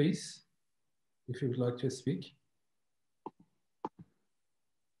Ali, please, if you would like to speak.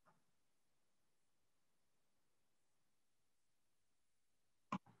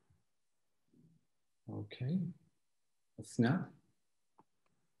 Okay. Asnat.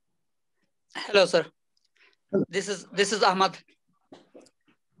 Hello, sir. Hello. This is Ahmad.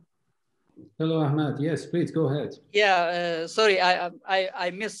 Hello, Ahmad. Yes, please go ahead. Yeah, sorry,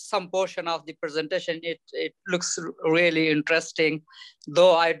 I missed some portion of the presentation. It looks really interesting,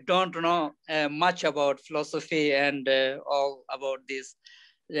 though I don't know much about philosophy and all about these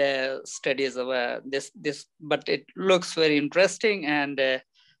studies of this, but it looks very interesting, and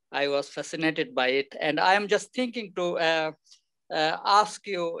I was fascinated by it. And I am just thinking to ask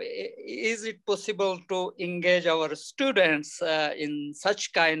you, is it possible to engage our students in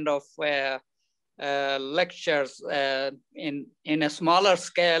such kind of lectures in a smaller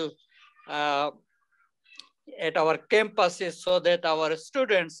scale at our campuses, so that our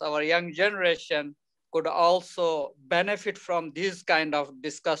students, our young generation, could also benefit from these kind of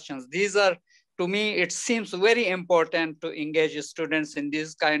discussions? These are, to me, it seems very important to engage students in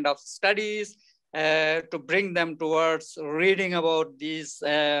these kind of studies, to bring them towards reading about these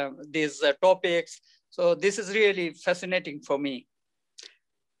topics. So this is really fascinating for me.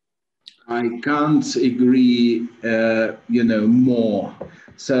 I can't agree, more.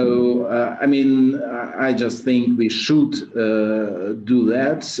 So, I mean, I just think we should do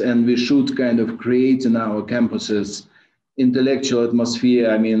that, and we should kind of create in our campuses intellectual atmosphere.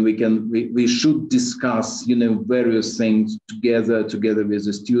 I mean, we should discuss, various things together with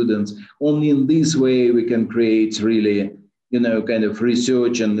the students. Only in this way we can create really, kind of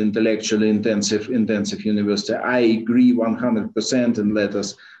research and intellectually intensive university. I agree 100%, and let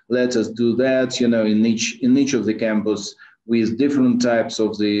us do that, in each of the campus with different types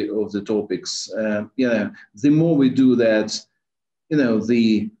of the topics. The more we do that,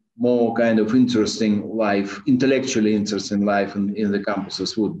 the more kind of interesting life, intellectually interesting life in the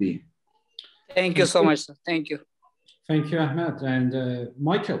campuses would be. Thank you so much, sir. Thank you. Thank you, Ahmed. And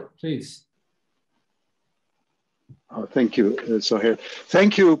Michael, please. Oh, thank you, Sohail.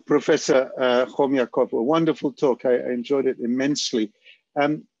 Thank you, Professor Khomyakov. A wonderful talk. I enjoyed it immensely.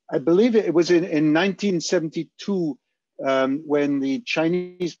 I believe it was in 1972 when the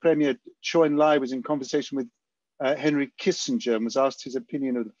Chinese Premier Zhou Enlai was in conversation with Henry Kissinger and was asked his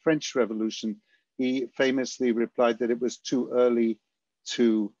opinion of the French Revolution. He famously replied that it was too early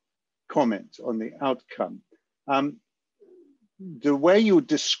to comment on the outcome. The way you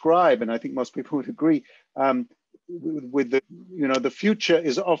describe, and I think most people would agree, with the future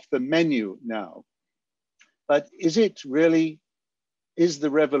is off the menu now. But is the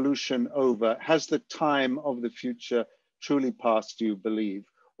revolution over? Has the time of the future truly passed, do you believe?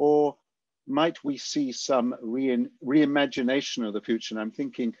 Or might we see some reimagination of the future? And I'm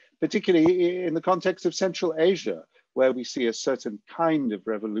thinking particularly in the context of Central Asia, where we see a certain kind of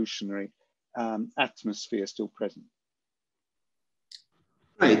revolutionary atmosphere still present.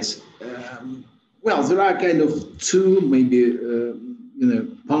 Right. Well, there are kind of two maybe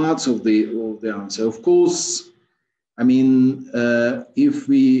parts of the answer. Of course, I mean, if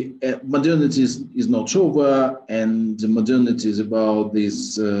we modernity is not over, and modernity is about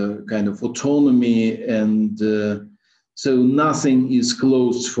this kind of autonomy, and so nothing is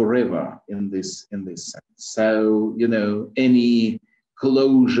closed forever in this sense. So any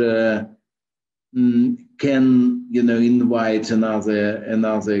closure can invite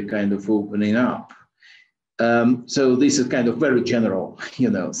another kind of opening up. So this is kind of very general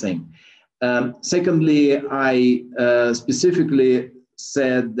thing. Secondly, I specifically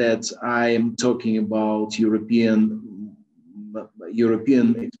said that I am talking about European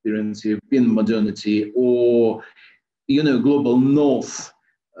experience, European modernity, or global North,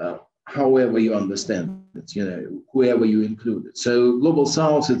 however you understand it, whoever you include it. So global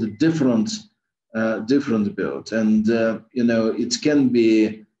South is a different build, and it can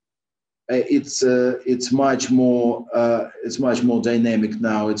be. It's much more dynamic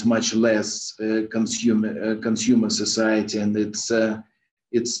now. It's much less consumer society, and it's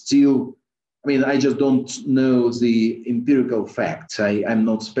still. I mean, I just don't know the empirical facts. I'm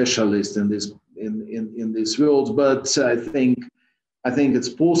not specialist in this world, but I think it's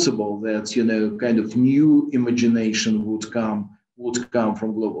possible that kind of new imagination would come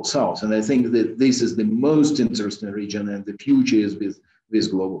from global South, and I think that this is the most interesting region, and the future is with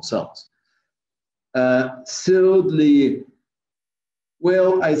global South. Thirdly,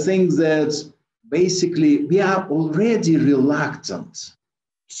 well, I think that basically we are already reluctant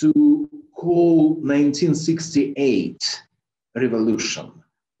to call 1968 revolution,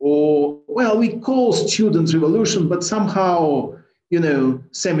 or, well, we call student revolution, but somehow,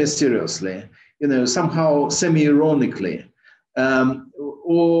 semi-seriously, somehow semi-ironically,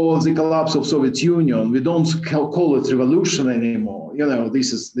 or the collapse of Soviet Union. We don't call it revolution anymore.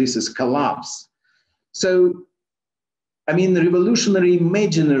 This is collapse. So, I mean, revolutionary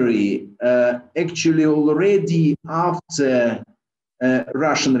imaginary actually already after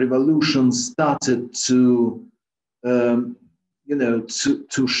Russian Revolution started to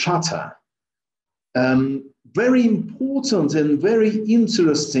shatter. Very important and very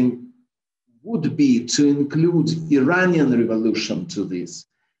interesting would be to include Iranian Revolution to this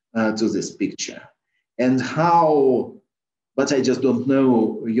picture, and how. But I just don't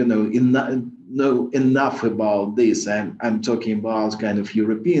know, know enough about this. I'm talking about kind of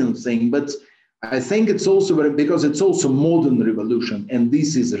European thing, but I think it's also because it's also modern revolution, and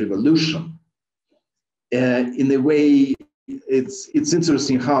this is a revolution. In a way, it's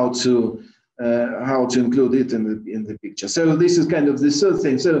interesting how to include it in the picture. So this is kind of the third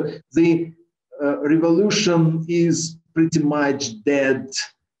thing. So the revolution is pretty much dead,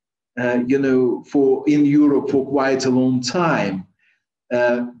 in Europe for quite a long time.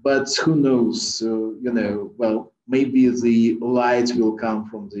 But who knows, well, maybe the light will come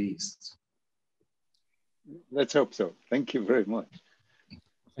from the east. Let's hope so. Thank you very much.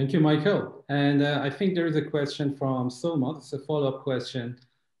 Thank you, Michael. And I think there is a question from Solma. It's a follow-up question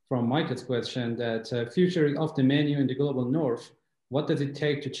from Michael's question that future of the menu in the global north, what does it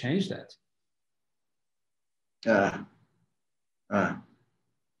take to change that?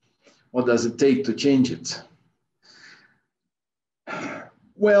 What does it take to change it?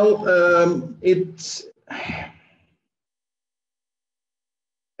 Well,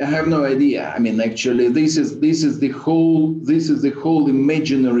 I have no idea. I mean, actually, this is the whole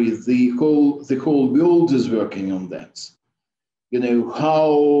imaginary, the whole world is working on that. You know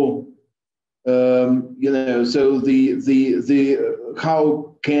how, you know, so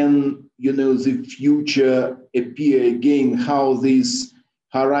how can, you know, the future appear again? How this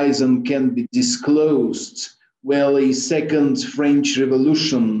horizon can be disclosed? Well, a second French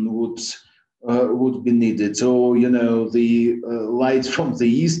Revolution would be needed, or, you know, the light from the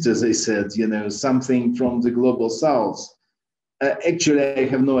east, as I said, you know, something from the global south. Actually, I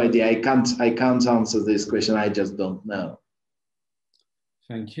have no idea. I can't answer this question. I just don't know.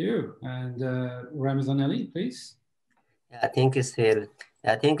 Thank you. And Ramazan Ali, please. Thank you, Sir.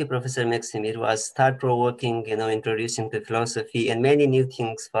 Thank you, Professor Maxim. It was thought-provoking, you know, introducing to philosophy and many new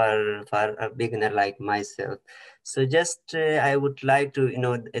things for a beginner like myself. So just I would like to, you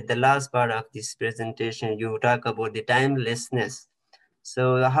know, at the last part of this presentation, you talk about the timelessness.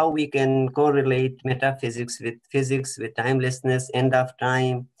 So how we can correlate metaphysics with physics, with timelessness, end of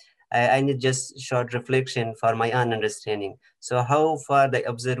time. I need just short reflection for my own understanding. So how far the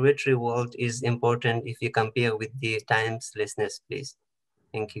observatory world is important if you compare with the timelessness, please?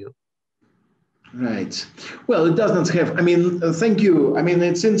 Thank you. Right. Well, it doesn't have, I mean, thank you. I mean,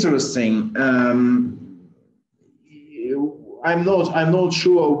 it's interesting. I'm not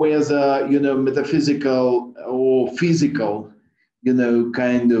sure whether, you know, metaphysical or physical, you know,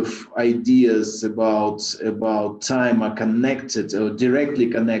 kind of ideas about time are connected or directly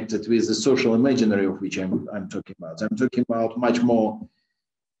connected with the social imaginary of which I'm talking about. I'm talking about much more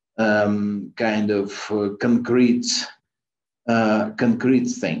kind of concrete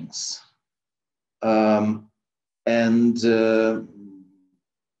things.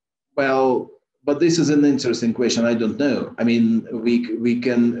 Well, but this is an interesting question. I don't know. I mean, we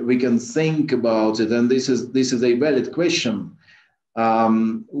can think about it, and this is a valid question.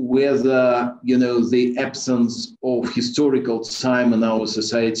 Whether, you know, the absence of historical time in our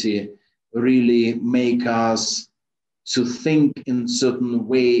society really make us to think in certain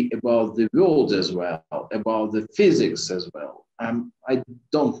way about the world as well, about the physics as well. I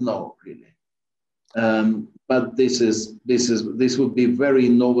don't know really. But this would be very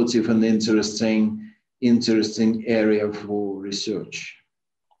innovative and interesting area for research.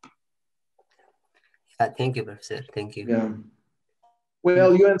 Thank you, Professor. Thank you. Yeah.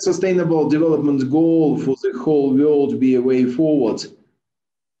 Well, UN Sustainable Development Goal for the whole world be a way forward.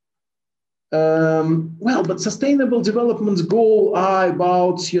 Well, but Sustainable Development Goal are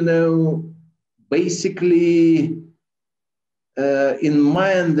about, you know, basically, in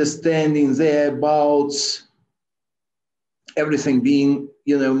my understanding, they're about everything being,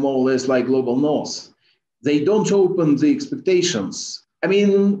 you know, more or less like global north. They don't open the expectations. I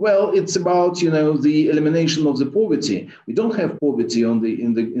mean, well, it's about, you know, the elimination of the poverty. We don't have poverty in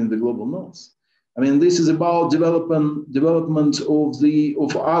the global north. I mean, this is about development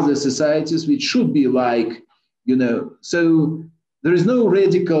of other societies, which should be like, you know. So there is no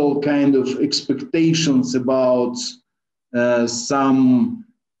radical kind of expectations about some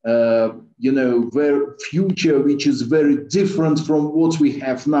you know, future which is very different from what we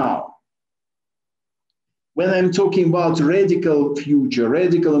have now. When I'm talking about radical future,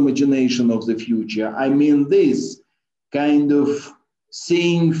 radical imagination of the future, I mean this kind of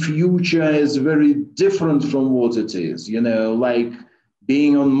seeing future as very different from what it is, you know, like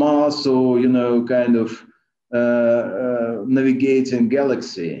being on Mars or, you know, kind of navigating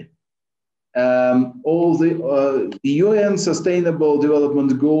galaxy. All the UN Sustainable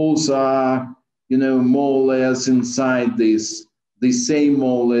Development Goals are, you know, more or less inside this, the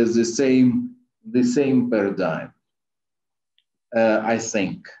same paradigm, I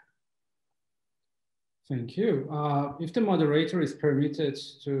think. Thank you. If the moderator is permitted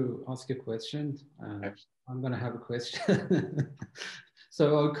to ask a question, I'm going to have a question.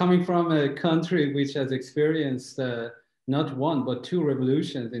 So coming from a country which has experienced not one, but two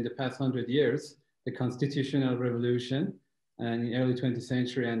revolutions in the past 100 years, the Constitutional Revolution and in early 20th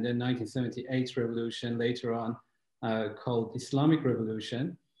century, and then 1978 revolution later on called Islamic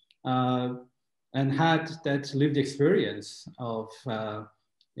Revolution, and had that lived experience of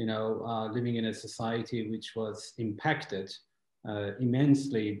you know, living in a society which was impacted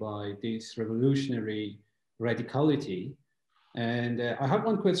immensely by this revolutionary radicality. And I have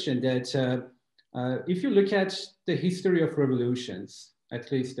one question that if you look at the history of revolutions,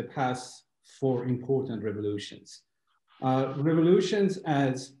 at least the past 4 important revolutions, revolutions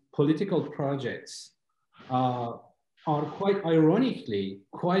as political projects are quite ironically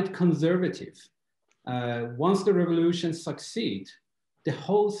quite conservative. Once the revolutions succeed, the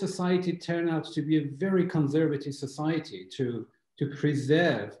whole society turns out to be a very conservative society to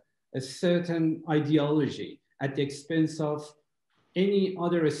preserve a certain ideology at the expense of any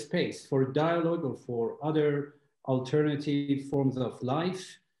other space for dialogue or for other alternative forms of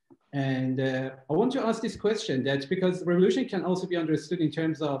life. And I want to ask this question, that because revolution can also be understood in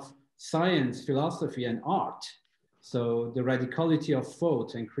terms of science, philosophy, and art. So the radicality of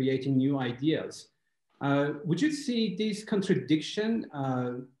thought and creating new ideas. Would you see this contradiction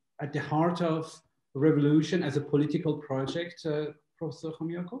at the heart of revolution as a political project, Professor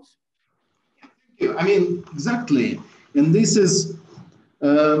Khomyakov? I mean, exactly. And this is,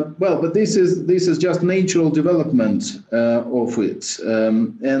 well, but this is just natural development of it.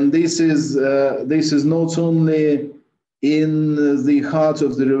 And this is not only in the heart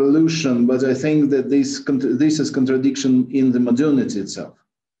of the revolution, but I think that this is contradiction in the modernity itself.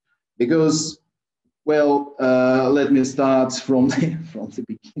 Because, well, let me start from the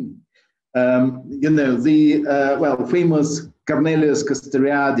beginning. You know, the well, famous Cornelius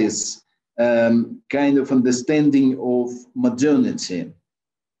Castoriadis kind of understanding of modernity,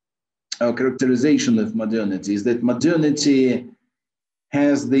 or characterization of modernity, is that modernity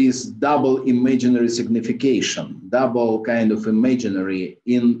has this double imaginary signification, double kind of imaginary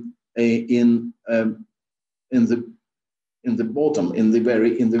in the bottom, in the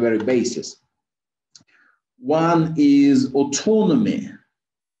very basis. One is autonomy,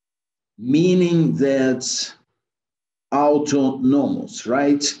 meaning that autonomous,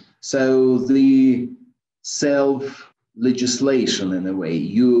 right? So the self-legislation in a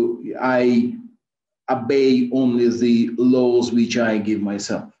way. I obey only the laws which I give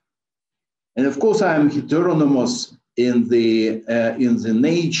myself. And of course, I am heteronomous in the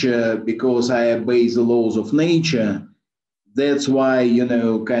nature because I obey the laws of nature. That's why, you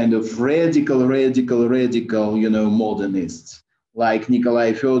know, kind of radical, you know, modernists like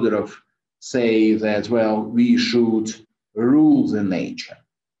Nikolai Fedorov say that, well, we should rule the nature.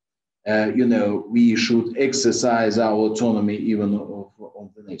 You know, we should exercise our autonomy even of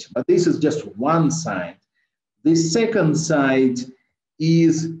the nature. But this is just one side. The second side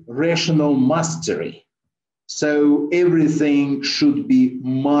is rational mastery. So everything should be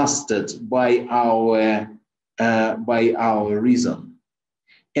mastered by our reason.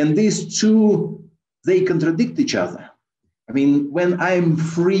 And these two, they contradict each other. I mean, when I'm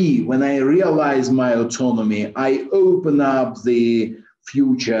free, when I realize my autonomy, I open up the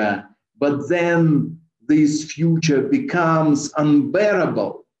future, but then this future becomes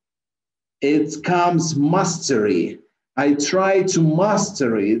unbearable. It comes mastery. I try to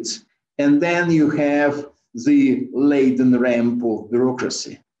master it, and then you have the laden ramp of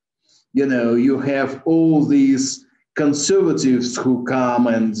bureaucracy. You know, you have all these conservatives who come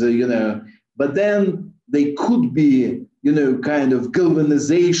and, you know, but then they could be, you know, kind of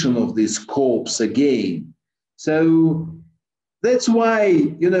galvanization of this corpse again. So that's why,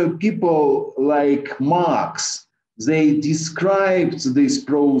 you know, people like Marx, they described this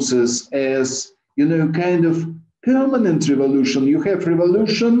process as, you know, kind of permanent revolution. You have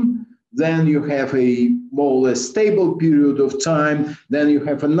revolution, then you have a more or less stable period of time, then you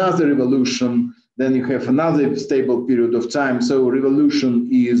have another revolution, then you have another stable period of time. So revolution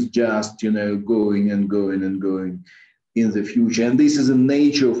is just, you know, going and going and going in the future. And this is the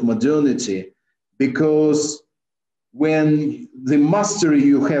nature of modernity, because when the mastery,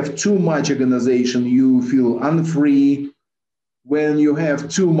 you have too much organization, you feel unfree. When you have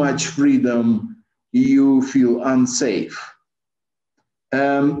too much freedom, you feel unsafe.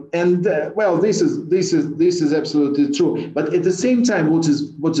 Well, this is absolutely true. But at the same time, what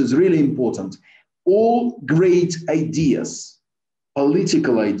is really important, all great ideas,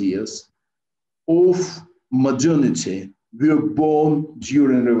 political ideas of modernity were born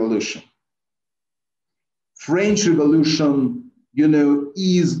during revolution. French Revolution, you know,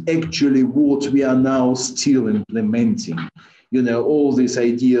 is actually what we are now still implementing. You know, all these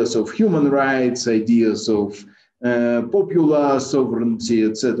ideas of human rights, ideas of popular sovereignty,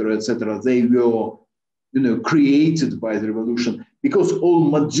 etc., they were, you know, created by the revolution, because all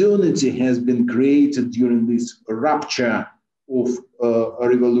modernity has been created during this rupture of a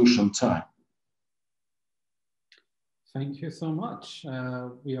revolution time. Thank you so much.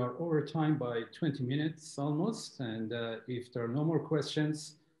 We are over time by 20 minutes almost. And if there are no more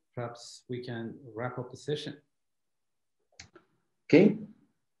questions, perhaps we can wrap up the session. Okay.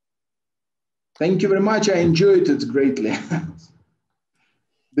 Thank you very much. I enjoyed it greatly.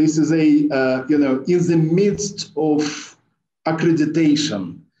 This is a, you know, in the midst of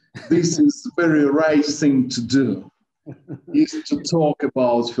accreditation, this is the very right thing to do, is to talk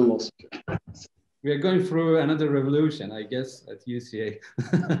about philosophy. We are going through another revolution, I guess, at UCA.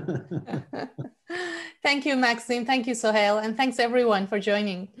 Thank you, Maxim. Thank you, Sohail. And thanks everyone for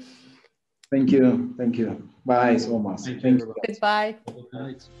joining. Thank you. Thank you. Bye, Thomas. Thank you. Goodbye. Good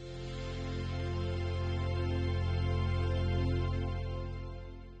night.